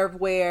Trey and Jerv,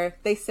 where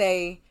they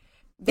say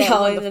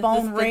that when the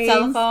phone rings, the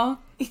telephone,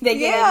 they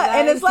get anxiety.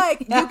 And it's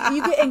like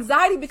you get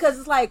anxiety because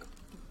it's like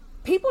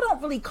people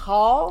don't really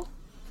call.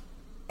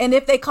 And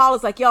if they call,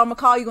 it's like, yo, I'm going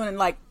to call you in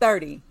like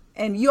 30.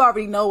 And you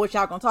already know what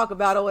y'all going to talk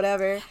about or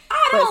whatever.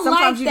 I don't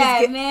like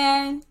that,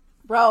 man.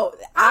 Bro,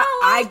 I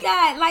don't like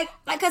that.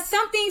 Like, cause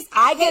some things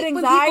I get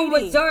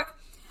anxiety.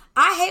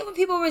 I hate when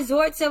people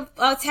resort to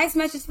text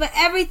messages for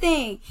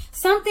everything.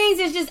 Some things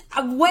is just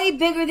way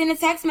bigger than a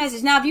text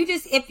message. Now,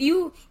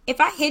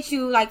 if I hit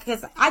you, like,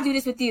 because I do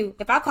this with you.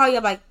 If I call you,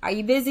 I'm like, are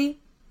you busy?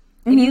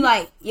 And you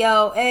like,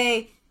 yo,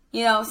 hey,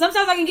 you know,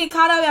 sometimes I can get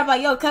caught up. I'm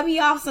like, yo, cut me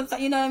off.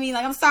 Sometimes, you know what I mean?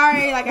 Like, I'm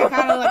sorry. Like, I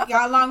kind of like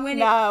got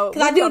long-winded. No,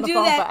 because I do for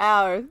that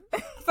hours.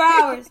 For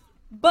hours.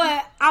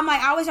 But I'm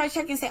like, I always try to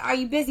check and say, are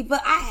you busy?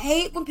 But I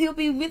hate when people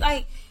be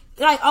like,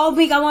 oh,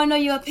 Big, I want to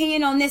know your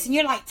opinion on this. And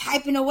you're like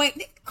typing away.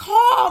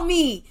 Call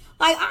me.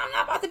 Like, I'm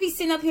not about to be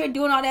sitting up here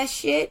doing all that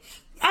shit.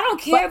 I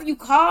don't care if you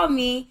call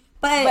me.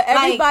 But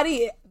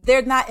everybody,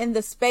 they're not in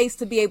the space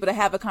to be able to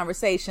have a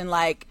conversation.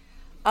 Like,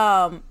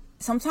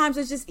 sometimes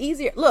it's just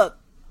easier. Look,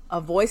 a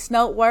voice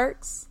note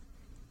works.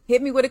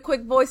 Hit me with a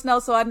quick voice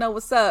note so I know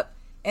what's up.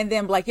 And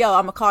then be like, yo,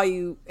 I'm going to call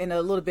you in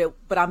a little bit,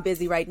 but I'm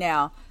busy right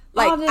now.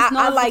 Like,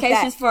 I like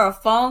that. For a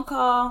phone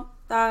call.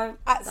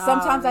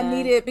 Sometimes I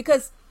need it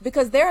because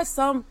there are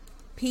some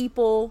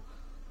people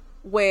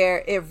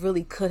where it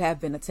really could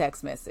have been a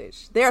text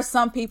message. There are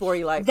some people where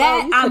you're like,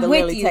 that, oh, you could have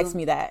literally text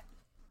me that.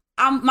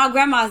 My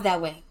grandma's that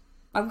way.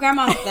 My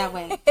grandma's that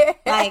way.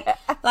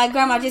 like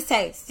grandma, just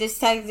send a text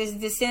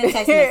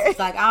message.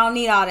 Like, I don't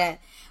need all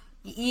that.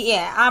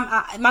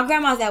 Yeah, my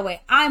grandma's that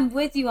way. I'm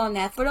with you on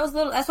that. For those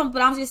little,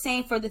 but I'm just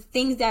saying for the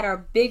things that are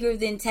bigger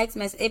than text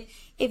message.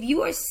 If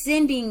you are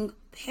sending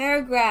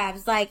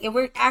paragraphs, like, if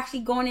we're actually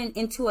going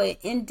into an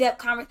in-depth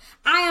conversation,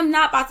 I am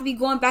not about to be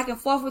going back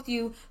and forth with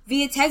you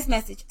via text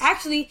message.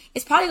 Actually,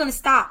 it's probably going to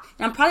stop.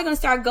 And I'm probably going to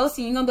start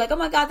ghosting. You're going to be like, oh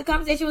my God, the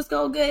conversation was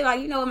so good. Like,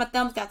 you know what, my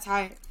thumbs got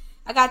tired.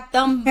 I got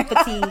thumb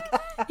fatigue.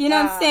 You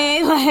know what I'm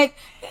saying? Like,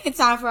 it's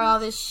time for all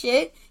this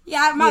shit.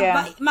 Yeah,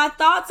 my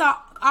thoughts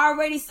are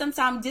already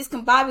sometimes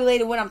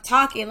discombobulated when I'm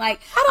talking.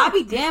 Like, I'll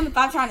be damned if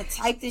I'm trying to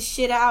type this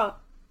shit out.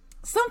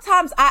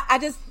 Sometimes I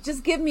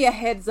just give me a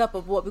heads up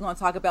of what we're going to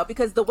talk about,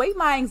 because the way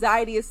my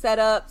anxiety is set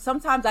up,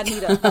 sometimes I need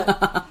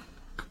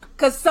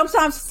because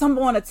sometimes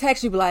someone want to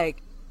text you be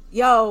like,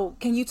 yo,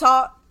 can you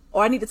talk?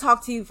 Or I need to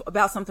talk to you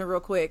about something real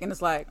quick. And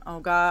it's like, oh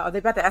God, are they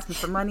about to ask me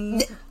for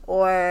money?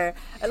 Or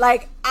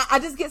like, I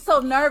just get so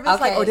nervous.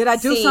 Okay, like, or did I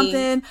do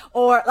something?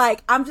 Or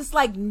like, I'm just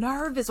like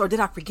nervous. Or did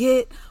I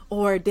forget?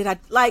 Or did I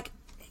like,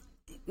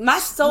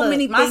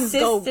 many things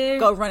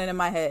go running in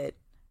my head.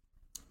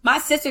 My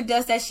sister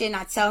does that shit and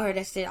I tell her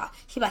that shit.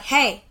 She's like,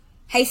 hey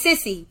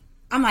sissy.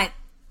 I'm like,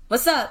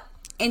 what's up?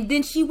 And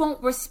then she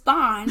won't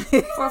respond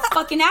for a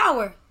fucking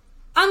hour.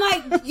 I'm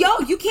like, yo,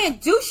 you can't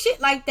do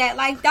shit like that.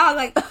 Like, dog,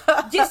 like,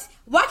 just,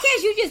 why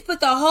can't you just put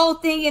the whole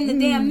thing in the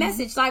damn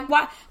message? Like,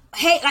 why,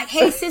 hey,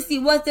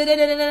 sissy, what's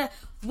da-da-da-da-da?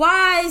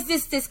 Why is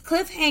this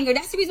cliffhanger?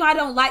 That's the reason why I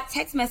don't like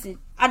text message.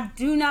 I'm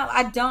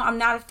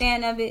not a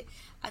fan of it.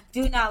 I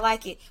do not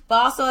like it. But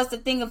also, it's the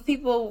thing of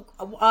people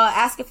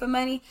asking for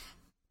money.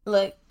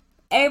 Look,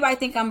 everybody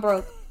think I'm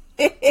broke.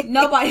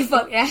 Nobody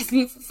fucking ask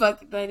me for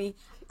fucking money.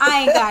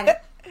 I ain't got it.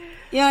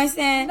 You know what I'm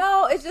saying?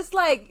 No, it's just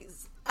like,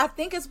 I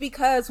think it's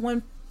because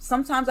when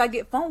sometimes I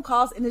get phone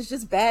calls and it's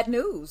just bad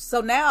news.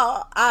 So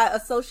now I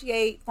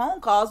associate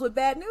phone calls with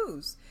bad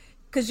news.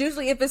 Because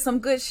usually if it's some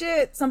good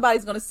shit,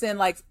 somebody's going to send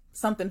like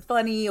something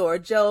funny or a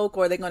joke,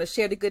 or they're going to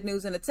share the good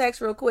news in a text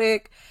real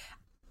quick.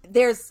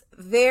 There's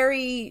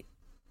very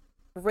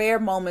rare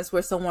moments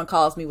where someone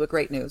calls me with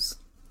great news.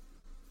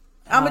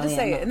 I'm going to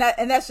say it.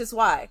 And that's just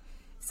why.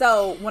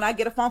 So when I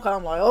get a phone call,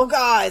 I'm like, oh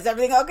God, is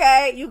everything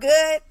okay? You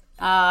good?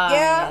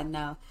 Yeah,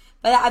 no.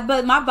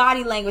 But my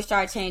body language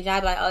started changing. I'd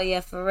be like, oh yeah,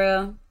 for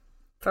real.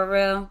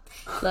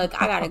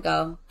 Look, I gotta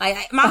go.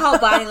 Like, my whole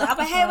body. I'm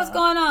like, hey, what's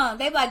going on?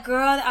 They be like,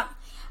 girl,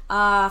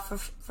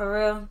 for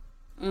real.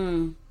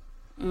 All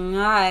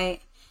right.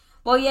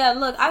 Well, yeah.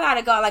 Look, I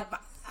gotta go. Like,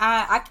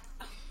 I.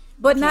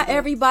 But not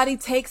everybody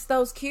takes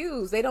those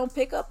cues. They don't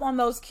pick up on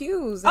those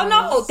cues. Oh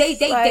no,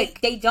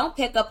 they don't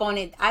pick up on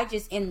it. I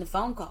just end the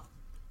phone call.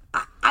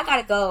 I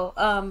gotta go.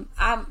 I'm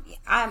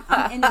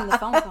ending the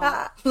phone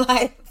call.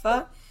 Like,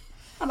 fuck.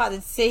 I'm about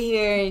to sit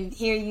here and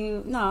hear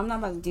you. No, I'm not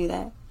about to do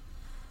that.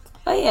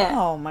 But yeah.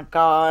 Oh my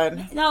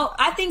God. No,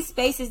 I think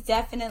space is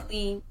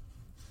definitely.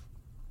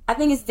 I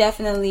think it's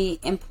definitely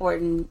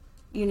important.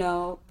 You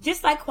know,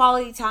 just like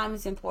quality time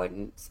is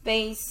important,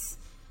 space,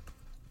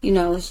 you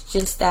know, it's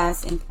just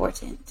as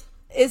important.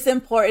 It's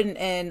important,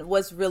 and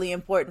what's really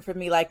important for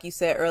me, like you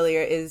said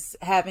earlier, is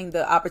having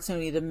the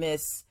opportunity to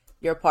miss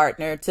your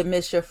partner, to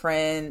miss your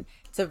friend,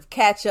 to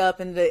catch up,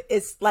 and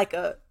it's like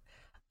a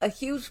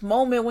huge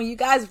moment when you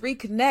guys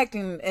reconnect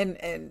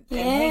and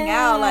hang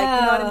out, like,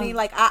 you know what I mean?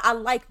 Like, I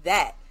like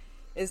that.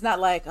 It's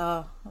not like,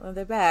 oh, well,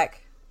 they're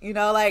back, you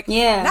know, like,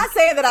 not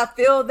saying that I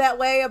feel that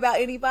way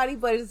about anybody,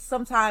 but it's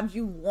sometimes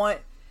you want,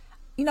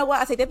 you know what,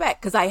 I take that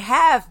back, because I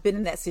have been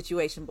in that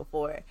situation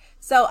before.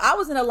 So I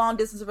was in a long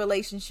distance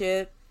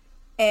relationship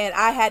and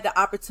I had the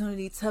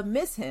opportunity to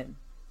miss him.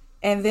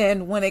 And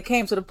then when it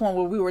came to the point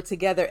where we were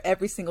together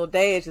every single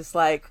day, it's just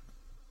like,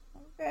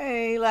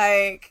 okay,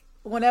 like,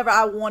 whenever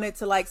I wanted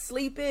to like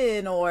sleep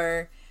in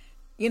or,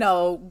 you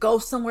know, go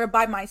somewhere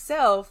by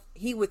myself,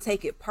 he would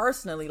take it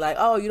personally. Like,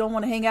 oh, you don't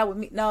want to hang out with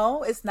me?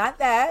 No, it's not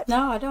that.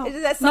 No, I don't. It's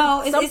just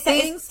that some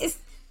things.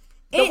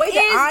 the way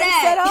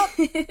that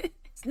I'm set up.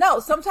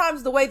 No,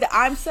 sometimes the way that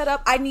I'm set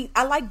up, I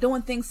like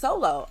doing things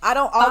solo. I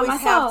don't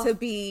always have to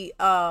be.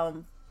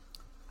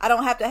 I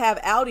don't have to have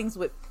outings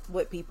with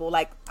people.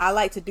 Like, I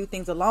like to do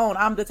things alone.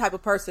 I'm the type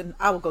of person,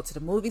 I will go to the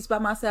movies by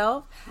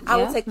myself. I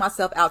will take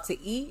myself out to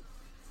eat.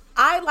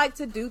 I like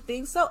to do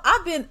things. So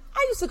I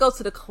used to go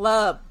to the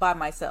club by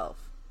myself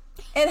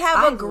and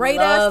have a great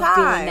ass time.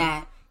 Doing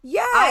that.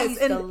 Yes. I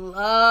used to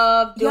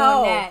love doing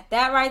that.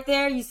 That right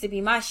there used to be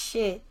my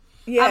shit.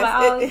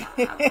 Yes.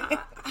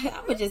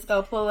 I would just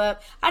go pull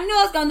up. I knew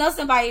I was going to know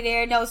somebody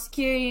there. No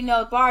security,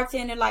 no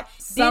bartender. Like,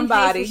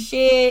 somebody. Didn't pay for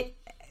shit.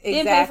 Exactly.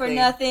 Didn't pay for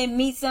nothing.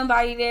 Meet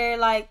somebody there.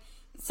 Like,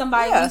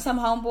 somebody, some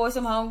homeboy,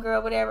 some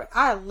homegirl, whatever.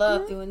 I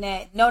love doing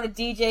that. Know the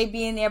DJ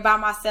being there by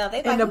myself.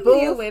 They like, the who you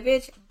here with,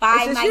 bitch?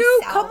 By myself.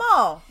 You? Come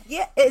on.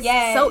 Yeah,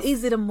 it's so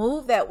easy to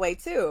move that way,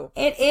 too.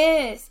 It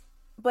is.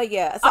 But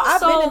yeah, so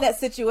I've been in that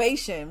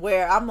situation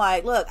where I'm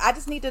like, look, I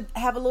just need to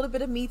have a little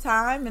bit of me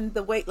time. And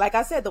the way, like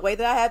I said, the way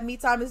that I have me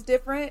time is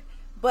different.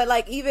 But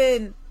like,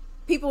 even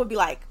people would be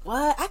like,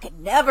 what? I could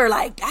never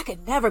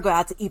go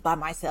out to eat by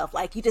myself.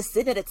 Like, you just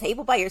sit at a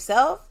table by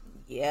yourself?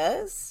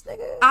 Yes,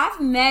 nigga.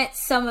 I've met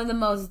some of the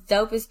most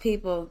dopest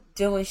people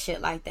doing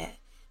shit like that.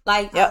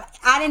 Like,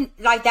 I didn't,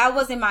 like, that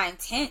wasn't my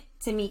intent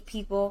to meet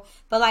people.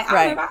 But like,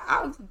 I remember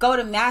I would go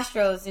to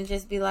Mastro's and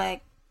just be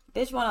like,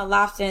 bitch, want a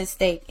lobster and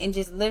steak, and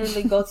just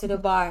literally go to the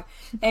bar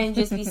and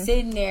just be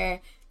sitting there,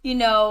 you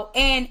know.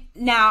 And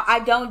now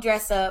I don't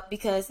dress up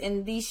because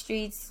in these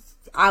streets,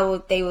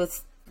 they would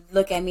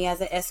look at me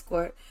as an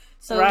escort.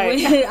 So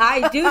when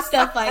I do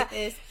stuff like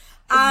this,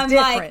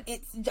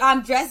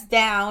 I'm dressed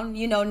down,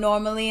 you know,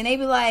 normally, and they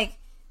be like,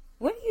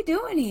 what are you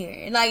doing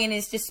here? And like, and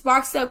it's just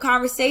sparks up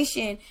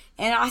conversation,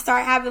 and I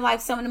start having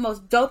like some of the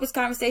most dopest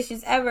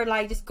conversations ever,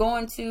 like just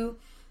going to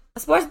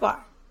a sports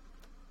bar.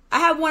 I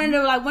had one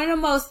of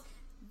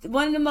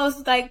the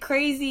most like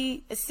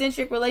crazy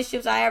eccentric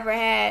relationships I ever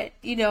had.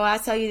 You know, I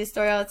tell you this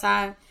story all the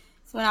time.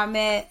 It's when I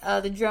met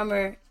the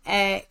drummer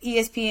at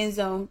ESPN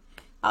Zone.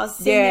 I was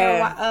sitting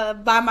there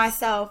by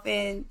myself,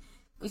 and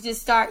we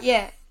just start,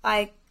 dope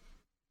ass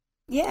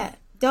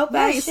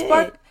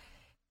shit.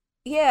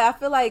 I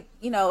feel like,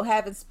 you know,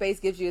 having space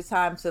gives you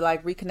time to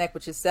like reconnect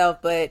with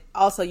yourself, but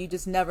also you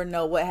just never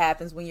know what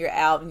happens when you're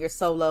out and you're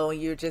solo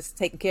and you're just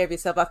taking care of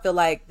yourself. I feel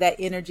like that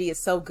energy is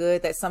so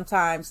good that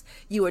sometimes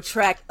you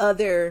attract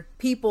other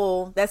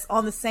people that's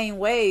on the same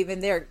wave,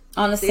 and they're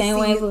on the same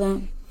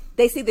wavelength.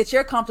 They see that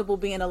you're comfortable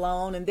being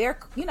alone, and they're,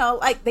 you know,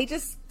 like they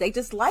just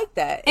like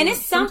that. And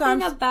it's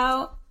something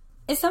about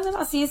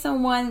seeing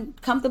someone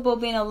comfortable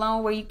being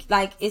alone where you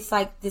like, it's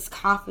like this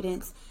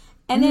confidence.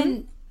 And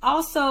then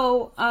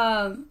also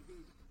I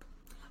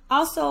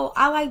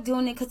like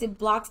doing it because it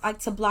block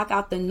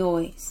out the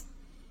noise.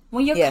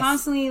 When you're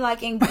constantly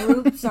like in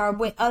groups or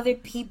with other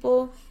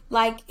people,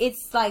 like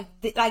it's like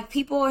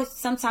people are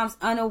sometimes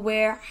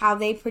unaware how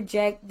they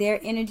project their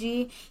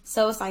energy.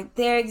 So it's like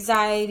their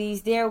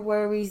anxieties, their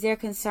worries, their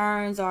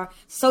concerns, or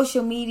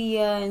social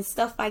media and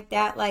stuff like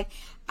that. Like,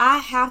 I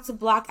have to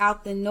block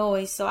out the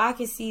noise so I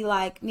can see,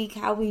 like, Meek,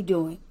 how we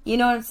doing? You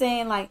know what I'm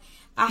saying? Like,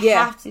 I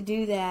have to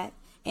do that.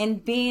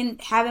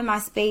 And having my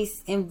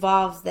space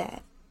involves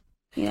that,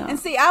 you know. And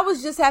see, I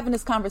was just having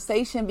this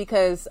conversation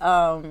because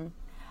I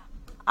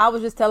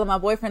was just telling my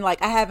boyfriend,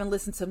 like, I haven't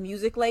listened to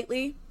music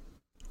lately.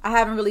 I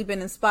haven't really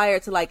been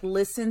inspired to like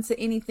listen to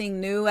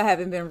anything new. I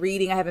haven't been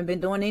reading. I haven't been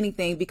doing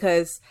anything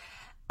because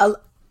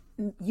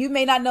you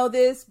may not know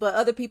this, but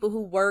other people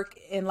who work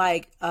in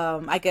like,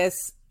 I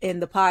guess in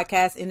the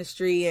podcast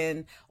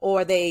industry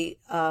or they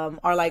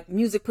are like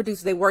music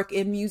producers, they work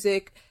in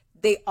music.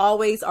 They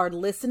always are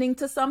listening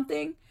to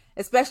something,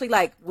 especially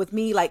like with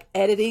me, like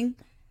editing.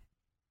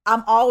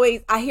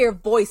 I hear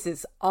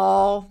voices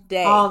all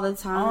day. All the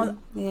time.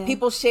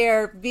 People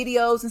share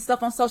videos and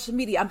stuff on social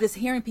media. I'm just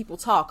hearing people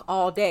talk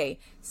all day.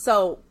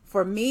 So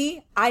for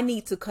me, I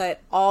need to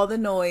cut all the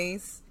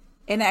noise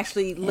and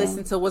actually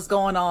listen to what's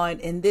going on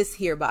in this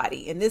here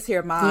body, in this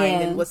here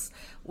mind, and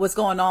what's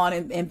going on,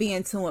 and be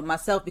in tune with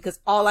myself, because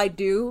all I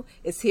do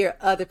is hear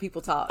other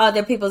people talk.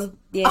 Other people's,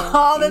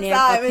 all the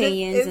time.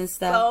 Opinions and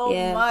stuff.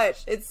 So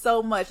much. It's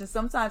so much. And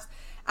sometimes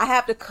I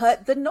have to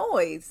cut the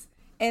noise,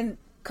 and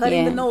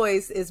cutting the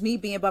noise is me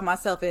being by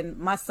myself. And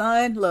my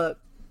son, look,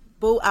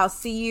 boo, I'll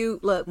see you.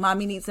 Look,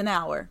 mommy needs an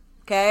hour.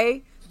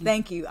 Okay?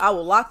 Thank you. I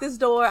will lock this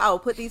door. I will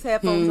put these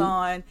headphones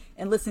on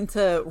and listen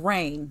to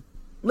rain.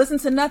 Listen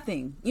to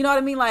nothing. You know what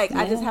I mean? Like,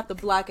 I just have to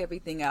block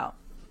everything out.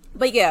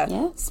 But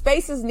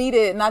space is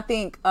needed. And I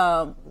think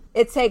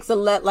it takes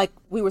like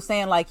we were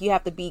saying, like, you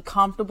have to be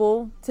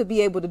comfortable to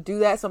be able to do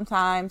that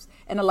sometimes.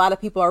 And a lot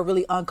of people are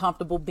really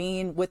uncomfortable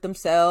being with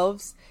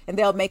themselves, and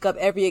they'll make up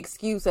every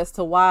excuse as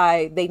to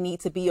why they need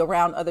to be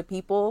around other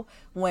people,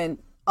 when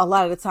a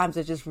lot of the times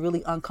they're just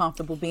really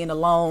uncomfortable being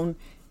alone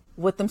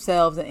with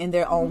themselves and in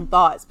their own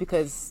thoughts,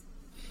 because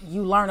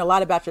you learn a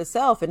lot about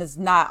yourself, and it's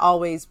not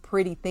always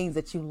pretty things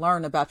that you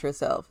learn about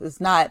yourself.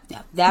 It's not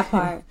that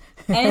part.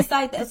 And it's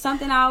like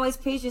something I always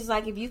preach is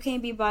like, if you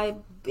can't be by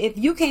if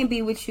you can't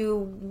be with you,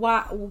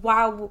 why,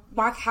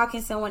 how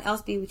can someone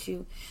else be with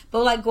you?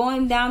 But like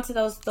going down to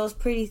those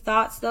pretty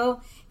thoughts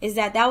though, is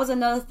that was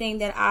another thing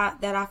that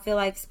I feel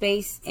like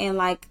space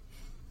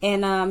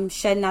and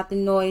shutting out the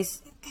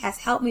noise has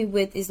helped me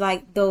with, is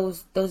like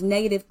those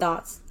negative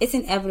thoughts. It's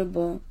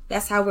inevitable.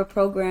 That's how we're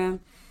programmed.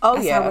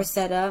 That's how we're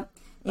set up.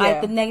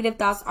 Like the negative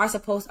thoughts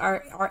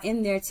are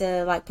in there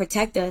to like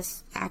protect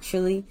us,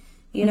 actually,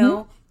 you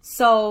know?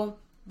 So,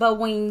 but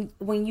when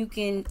you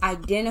can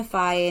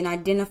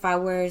identify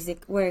where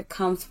it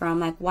comes from,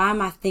 like, why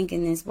am I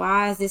thinking this?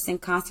 Why is this in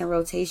constant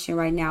rotation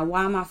right now?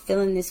 Why am I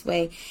feeling this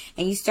way?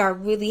 And you start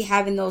really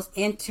having those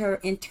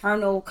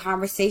internal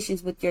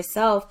conversations with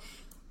yourself.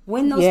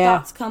 When those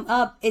thoughts come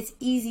up, it's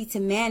easy to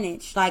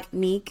manage. Like,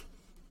 Meek,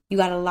 you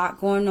got a lot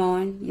going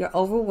on. You're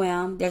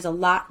overwhelmed. There's a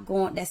lot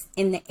that's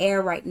in the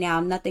air right now.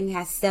 Nothing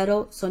has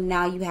settled. So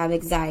now you have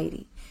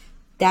anxiety.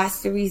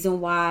 That's the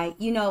reason why,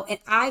 you know, and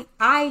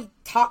I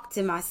talk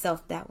to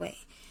myself that way.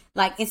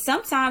 Like, and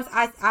sometimes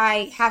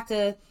I have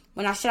to,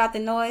 when I shut out the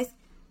noise,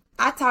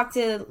 I talk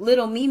to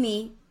little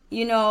Mimi,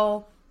 you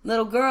know,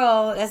 little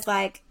girl that's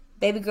like,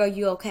 baby girl,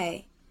 you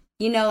okay?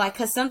 You know, like,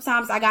 cause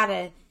sometimes I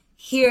gotta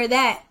hear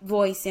that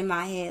voice in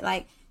my head.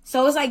 Like,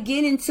 so it's like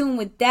getting in tune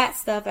with that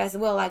stuff as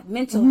well, like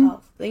mental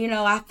health. You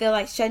know, I feel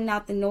like shutting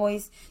out the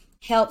noise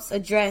helps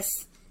address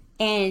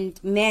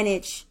and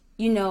manage,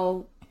 you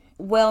know,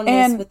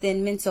 wellness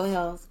within mental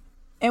health.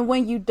 And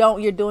when you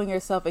don't, you're doing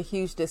yourself a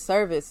huge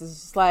disservice. It's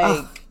just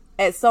like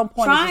at some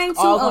point it's just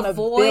all going to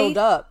build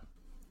up.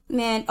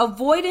 Man,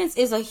 avoidance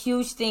is a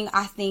huge thing.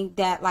 I think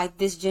that like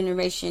this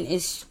generation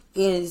is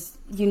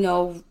you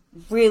know,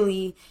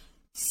 really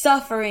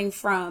suffering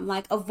from,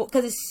 like,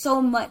 because it's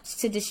so much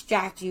to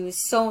distract you.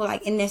 It's so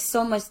like, and there's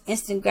so much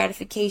instant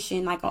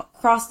gratification, like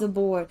across the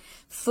board,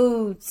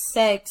 food,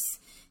 sex,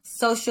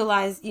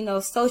 socialize,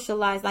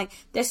 like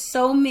there's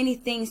so many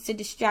things to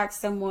distract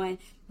someone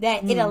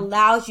that it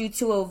allows you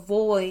to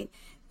avoid,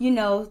 you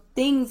know,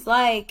 things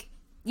like,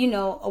 you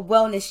know, a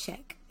wellness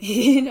check,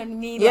 you know what I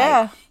mean?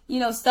 Yeah. Like, you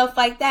know, stuff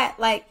like that.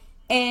 Like,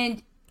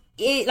 and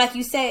it, like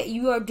you said,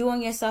 you are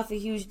doing yourself a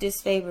huge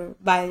disfavor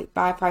by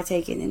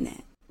partaking in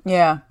that.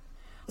 Yeah.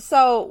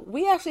 So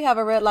we actually have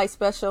a red light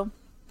special.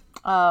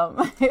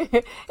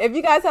 If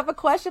you guys have a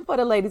question for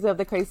the ladies of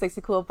the Crazy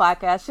Sexy Cool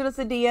podcast, shoot us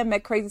a DM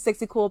at Crazy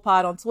Sexy Cool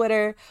Pod on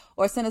Twitter,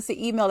 or send us an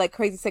email at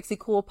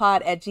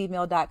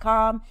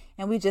crazysexycoolpod@gmail.com,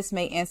 and we just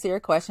may answer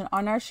your question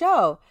on our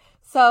show.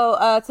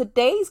 So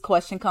today's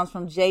question comes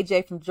from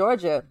JJ from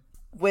Georgia,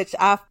 which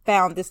I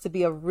found this to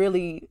be a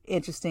really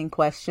interesting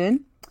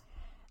question.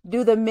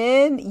 Do the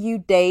men you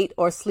date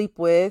or sleep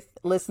with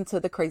listen to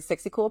the Crazy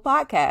Sexy Cool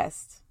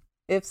podcast?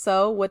 If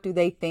so, what do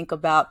they think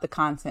about the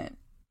content?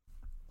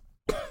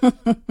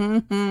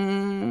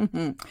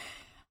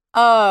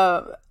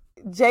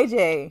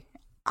 JJ,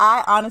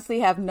 I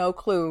honestly have no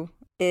clue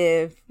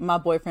if my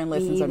boyfriend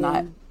listens or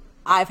not.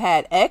 I've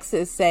had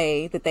exes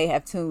say that they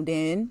have tuned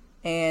in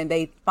and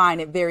they find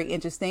it very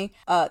interesting.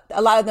 A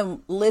lot of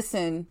them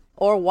listen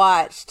or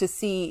watch to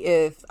see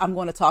if I'm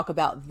going to talk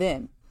about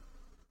them.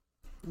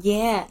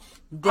 Yeah,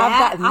 I've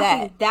gotten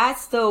that.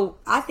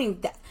 I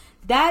think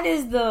that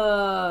is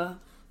the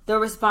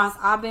response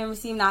I've been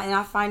receiving, and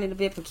I find it a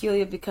bit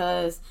peculiar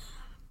because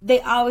they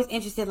always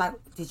interested, like,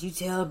 did you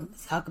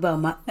talk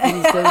about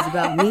any stories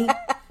about me?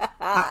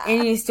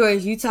 Any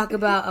stories you talk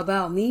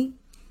about me?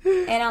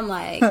 And I'm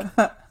like,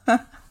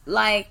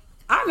 I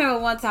remember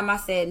one time I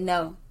said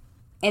no,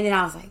 and then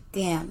I was like,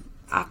 damn,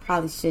 I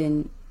probably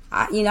shouldn't.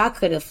 I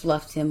could have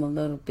fluffed him a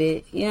little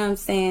bit. You know what I'm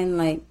saying?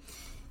 Like,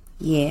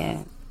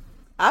 yeah.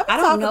 I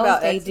don't know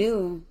if they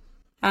do.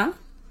 Huh?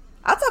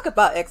 I talk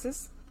about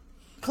exes.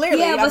 Clearly,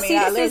 yeah, but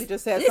I literally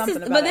just said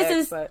something about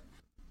ex, but...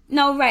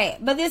 No, right.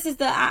 But this is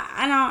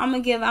I'm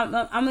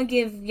gonna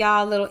give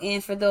y'all a little in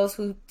for those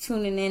who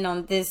tuning in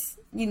on this,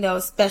 you know,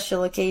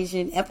 special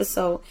occasion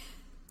episode.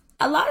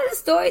 A lot of the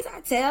stories I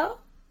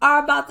tell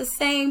are about the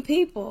same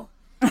people.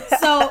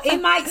 So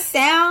it might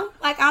sound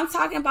like I'm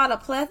talking about a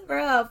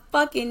plethora of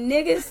fucking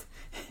niggas,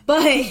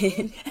 but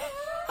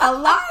a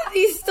lot of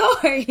these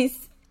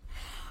stories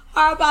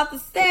are about the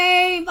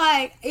same,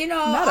 like, you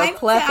know, I ain't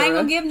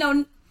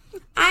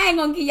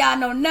gonna give y'all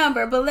no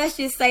number, but let's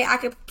just say I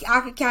could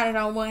count it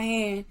on one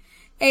hand.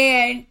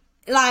 And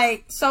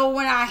like, so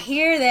when I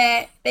hear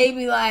that, they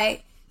be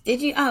like,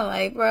 did you? I'm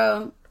like,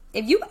 bro,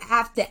 if you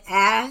have to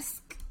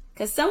ask,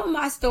 because some of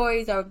my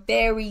stories are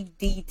very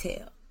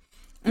detailed.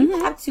 You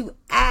have to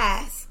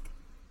ask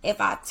if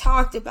I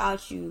talked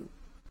about you.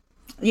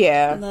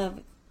 Yeah. Love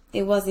it.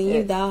 It wasn't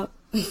you, dog.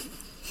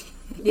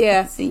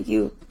 Yeah. It's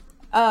you.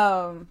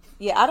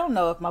 Yeah, I don't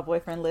know if my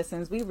boyfriend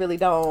listens. We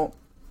don't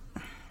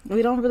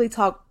really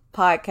talk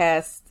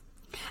podcast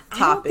topics. I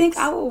don't think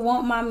I would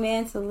want my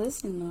man to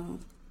listen though.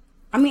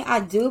 I mean,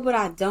 I do, but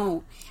I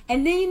don't.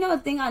 And then, you know,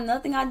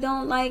 another thing I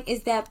don't like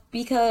is that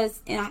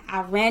because, and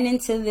I ran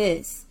into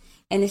this,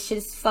 and this shit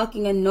is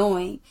fucking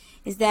annoying,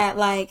 is that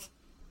like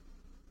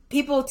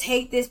people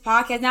take this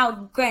podcast.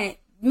 Now, granted,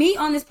 me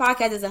on this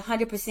podcast is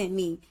 100%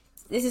 me.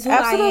 This is who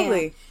Absolutely.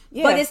 I am.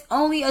 Yeah. But it's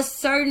only a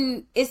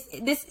certain.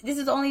 This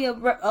is only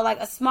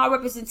a small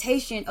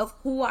representation of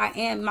who I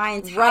am, my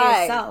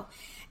entire self.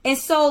 And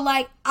so,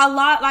 like,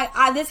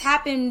 this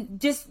happened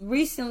just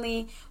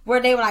recently where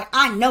they were like,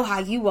 I know how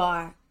you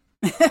are.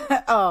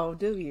 Oh,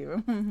 do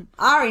you?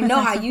 I already know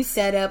how you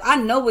set up. I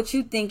know what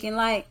you thinking.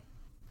 Like,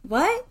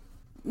 what?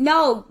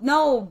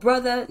 No,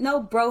 brother.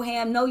 No,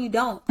 broham. No, you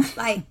don't.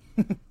 Like,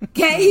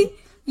 okay?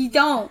 You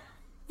don't.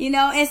 You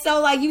know? And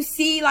so, like, you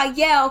see, like,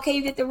 yeah, okay,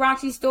 you get the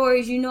raunchy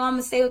stories. You know I'm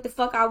going to say what the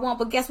fuck I want.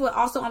 But guess what?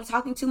 Also, I'm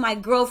talking to my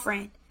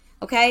girlfriend.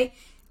 Okay?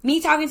 Me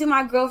talking to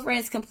my girlfriend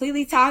is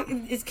completely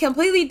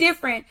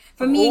different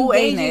from me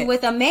engaging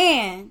with a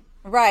man.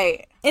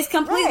 Right. It's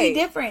completely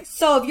different.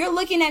 So if you're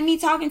looking at me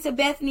talking to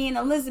Bethany and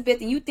Elizabeth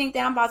and you think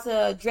that I'm about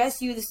to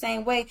address you the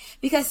same way,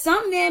 because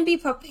some men be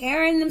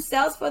preparing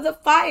themselves for the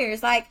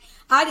fires. Like,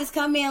 I just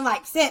come in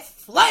like set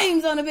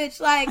flames on a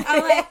bitch. Like,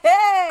 I'm like,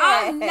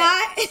 I'm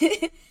not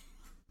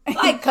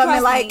like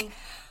coming like, me.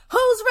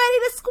 Who's ready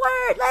to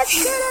squirt?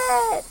 Let's get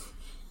it.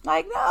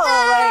 Like, no,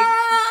 like.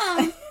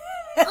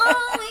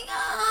 Oh my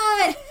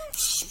God.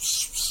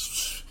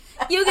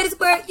 You get a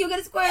squirt. You get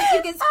a squirt.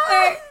 You get a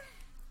squirt.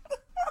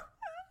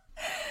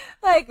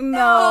 Like,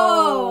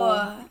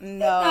 no,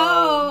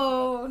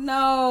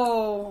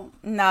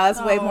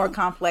 it's way more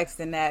complex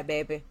than that,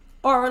 baby.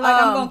 Or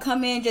like I'm gonna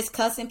come in just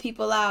cussing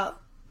people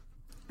out.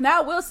 Now,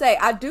 I will say,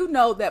 I do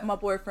know that my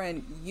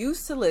boyfriend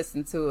used to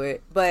listen to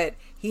it, but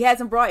he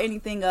hasn't brought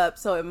anything up.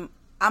 So I'm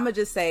gonna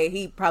just say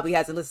he probably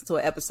hasn't listened to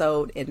an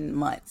episode in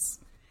months,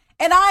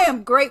 and I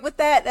am great with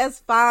that. That's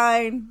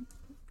fine.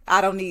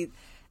 I don't need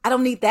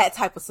that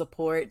type of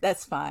support.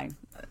 That's fine,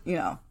 you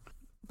know.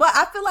 But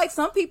I feel like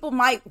some people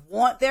might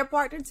want their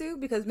partner to,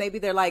 because maybe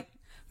they're like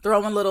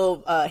throwing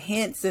little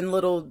hints and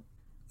little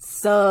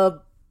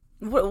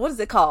what is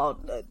it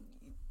called?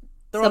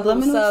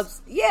 Subliminals?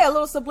 Subs. Yeah,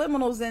 little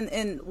subliminals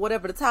in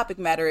whatever the topic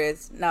matter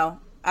is. No,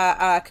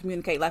 I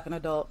communicate like an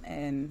adult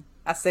and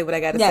I say what I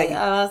got to say.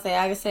 I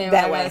can say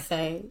what I got to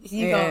say.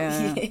 You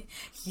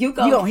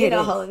gonna hear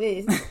all of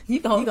this.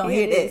 You gonna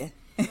hear this.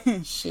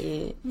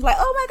 Shit. Like,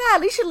 oh my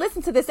God, you should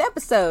listen to this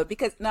episode,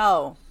 because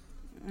no.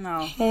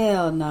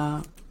 Hell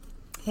no.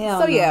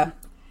 So yeah.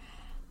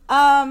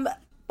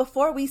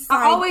 Before we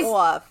sign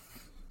off,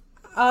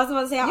 I was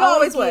about to say, I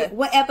always get,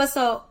 what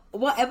episode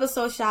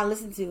should I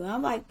listen to? And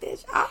I'm like,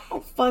 bitch, I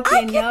don't fucking know.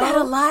 I get that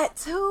a lot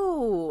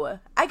too.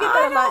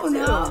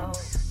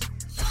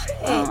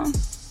 Shit.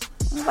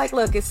 Like,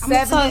 look, it's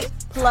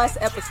 7+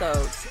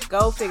 episodes.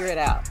 Go figure it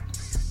out.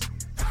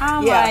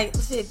 I'm like,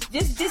 shit,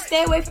 just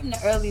stay away from the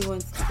early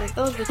ones, because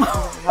those bitches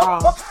are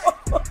raw.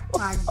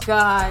 My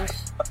gosh.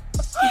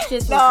 It's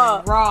just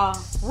raw.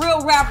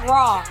 Real rap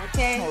raw,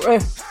 okay?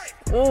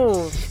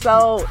 Ooh,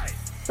 so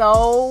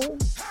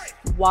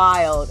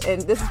wild.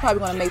 And this is probably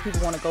going to make people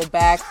want to go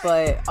back,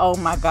 but oh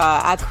my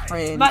God, I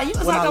cringe. But you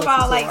was talking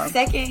about like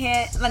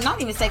secondhand, like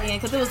not even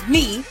secondhand, because it was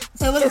me.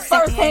 So it was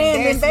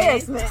first-hand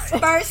embarrassment.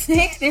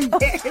 First-hand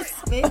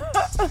embarrassment.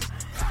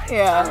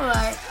 Yeah. I'm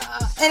like,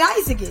 and I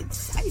used to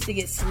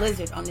get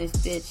slizzard on this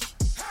bitch.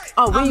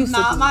 Oh, we used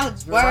to be my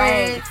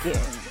words.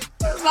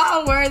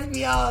 My words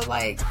be all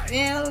like,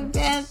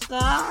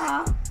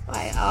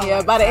 like, oh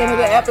yeah, by the end of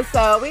the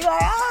episode, we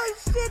like, oh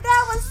shit,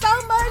 that was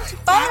so much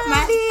fun.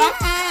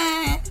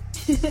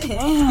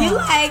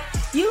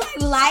 You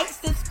like,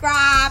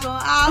 subscribe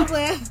on all of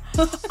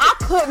I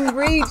couldn't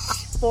reach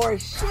for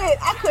shit.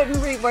 I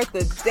couldn't read worth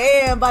a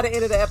damn by the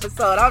end of the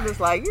episode. I'm just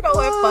like, you know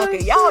what, fuck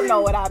it. Y'all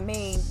know what I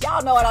mean.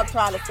 Y'all know what I'm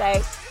trying to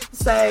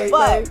say.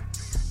 But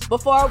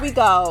before we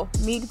go,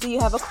 Meek, do you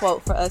have a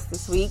quote for us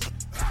this week?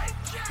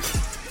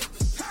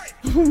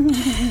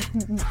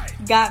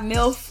 Got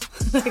MILF.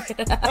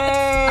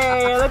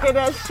 Hey, look at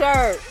that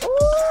shirt.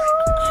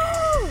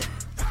 Ooh.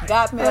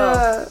 Got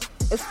MILF.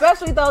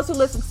 Especially those who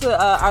listened to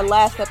our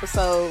last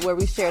episode where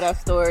we shared our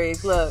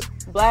stories. Look,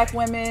 Black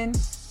women,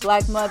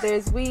 Black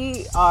mothers,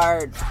 we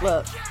are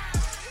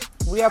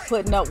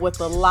putting up with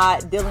a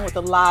lot, dealing with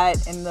a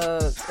lot in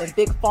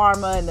big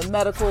pharma and the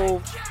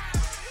medical.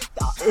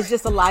 It's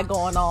just a lot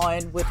going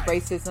on with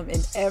racism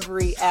in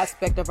every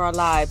aspect of our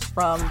lives,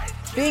 from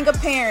being a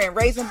parent,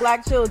 raising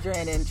Black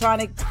children, and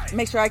trying to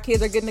make sure our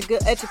kids are getting a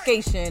good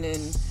education,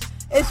 and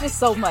it's just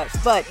so much.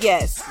 But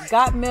yes,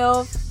 got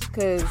MILF,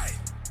 because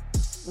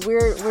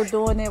we're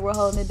doing it, we're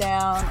holding it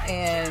down,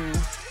 and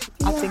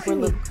I think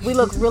we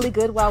look really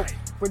good while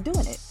we're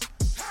doing it.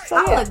 So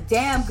I look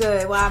damn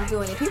good while I'm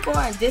doing it. People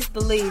are in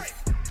disbelief,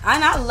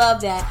 and I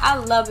love that. I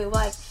love it.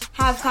 Like,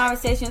 have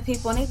conversations with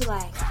people, and they be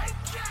like,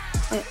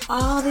 with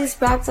all this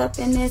wrapped up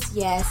in this,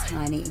 yes,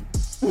 honey.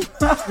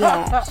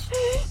 Yes.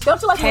 Don't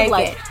you like Take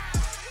like, it.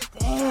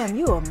 damn,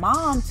 you a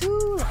mom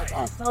too? Like,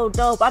 that's so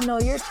dope. I know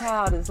your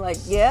child is like,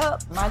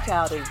 yep, my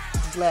child is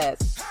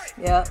blessed.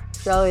 Yep,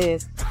 sure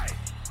is.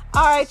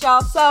 All right,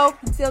 y'all. So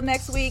until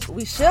next week,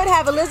 we should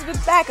have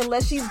Elizabeth back,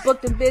 unless she's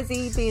booked and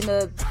busy, being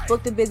a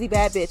booked and busy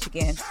bad bitch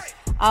again.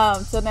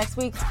 Till next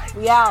week,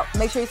 we out.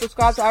 Make sure you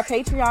subscribe to our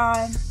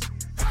Patreon.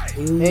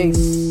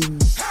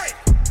 Peace.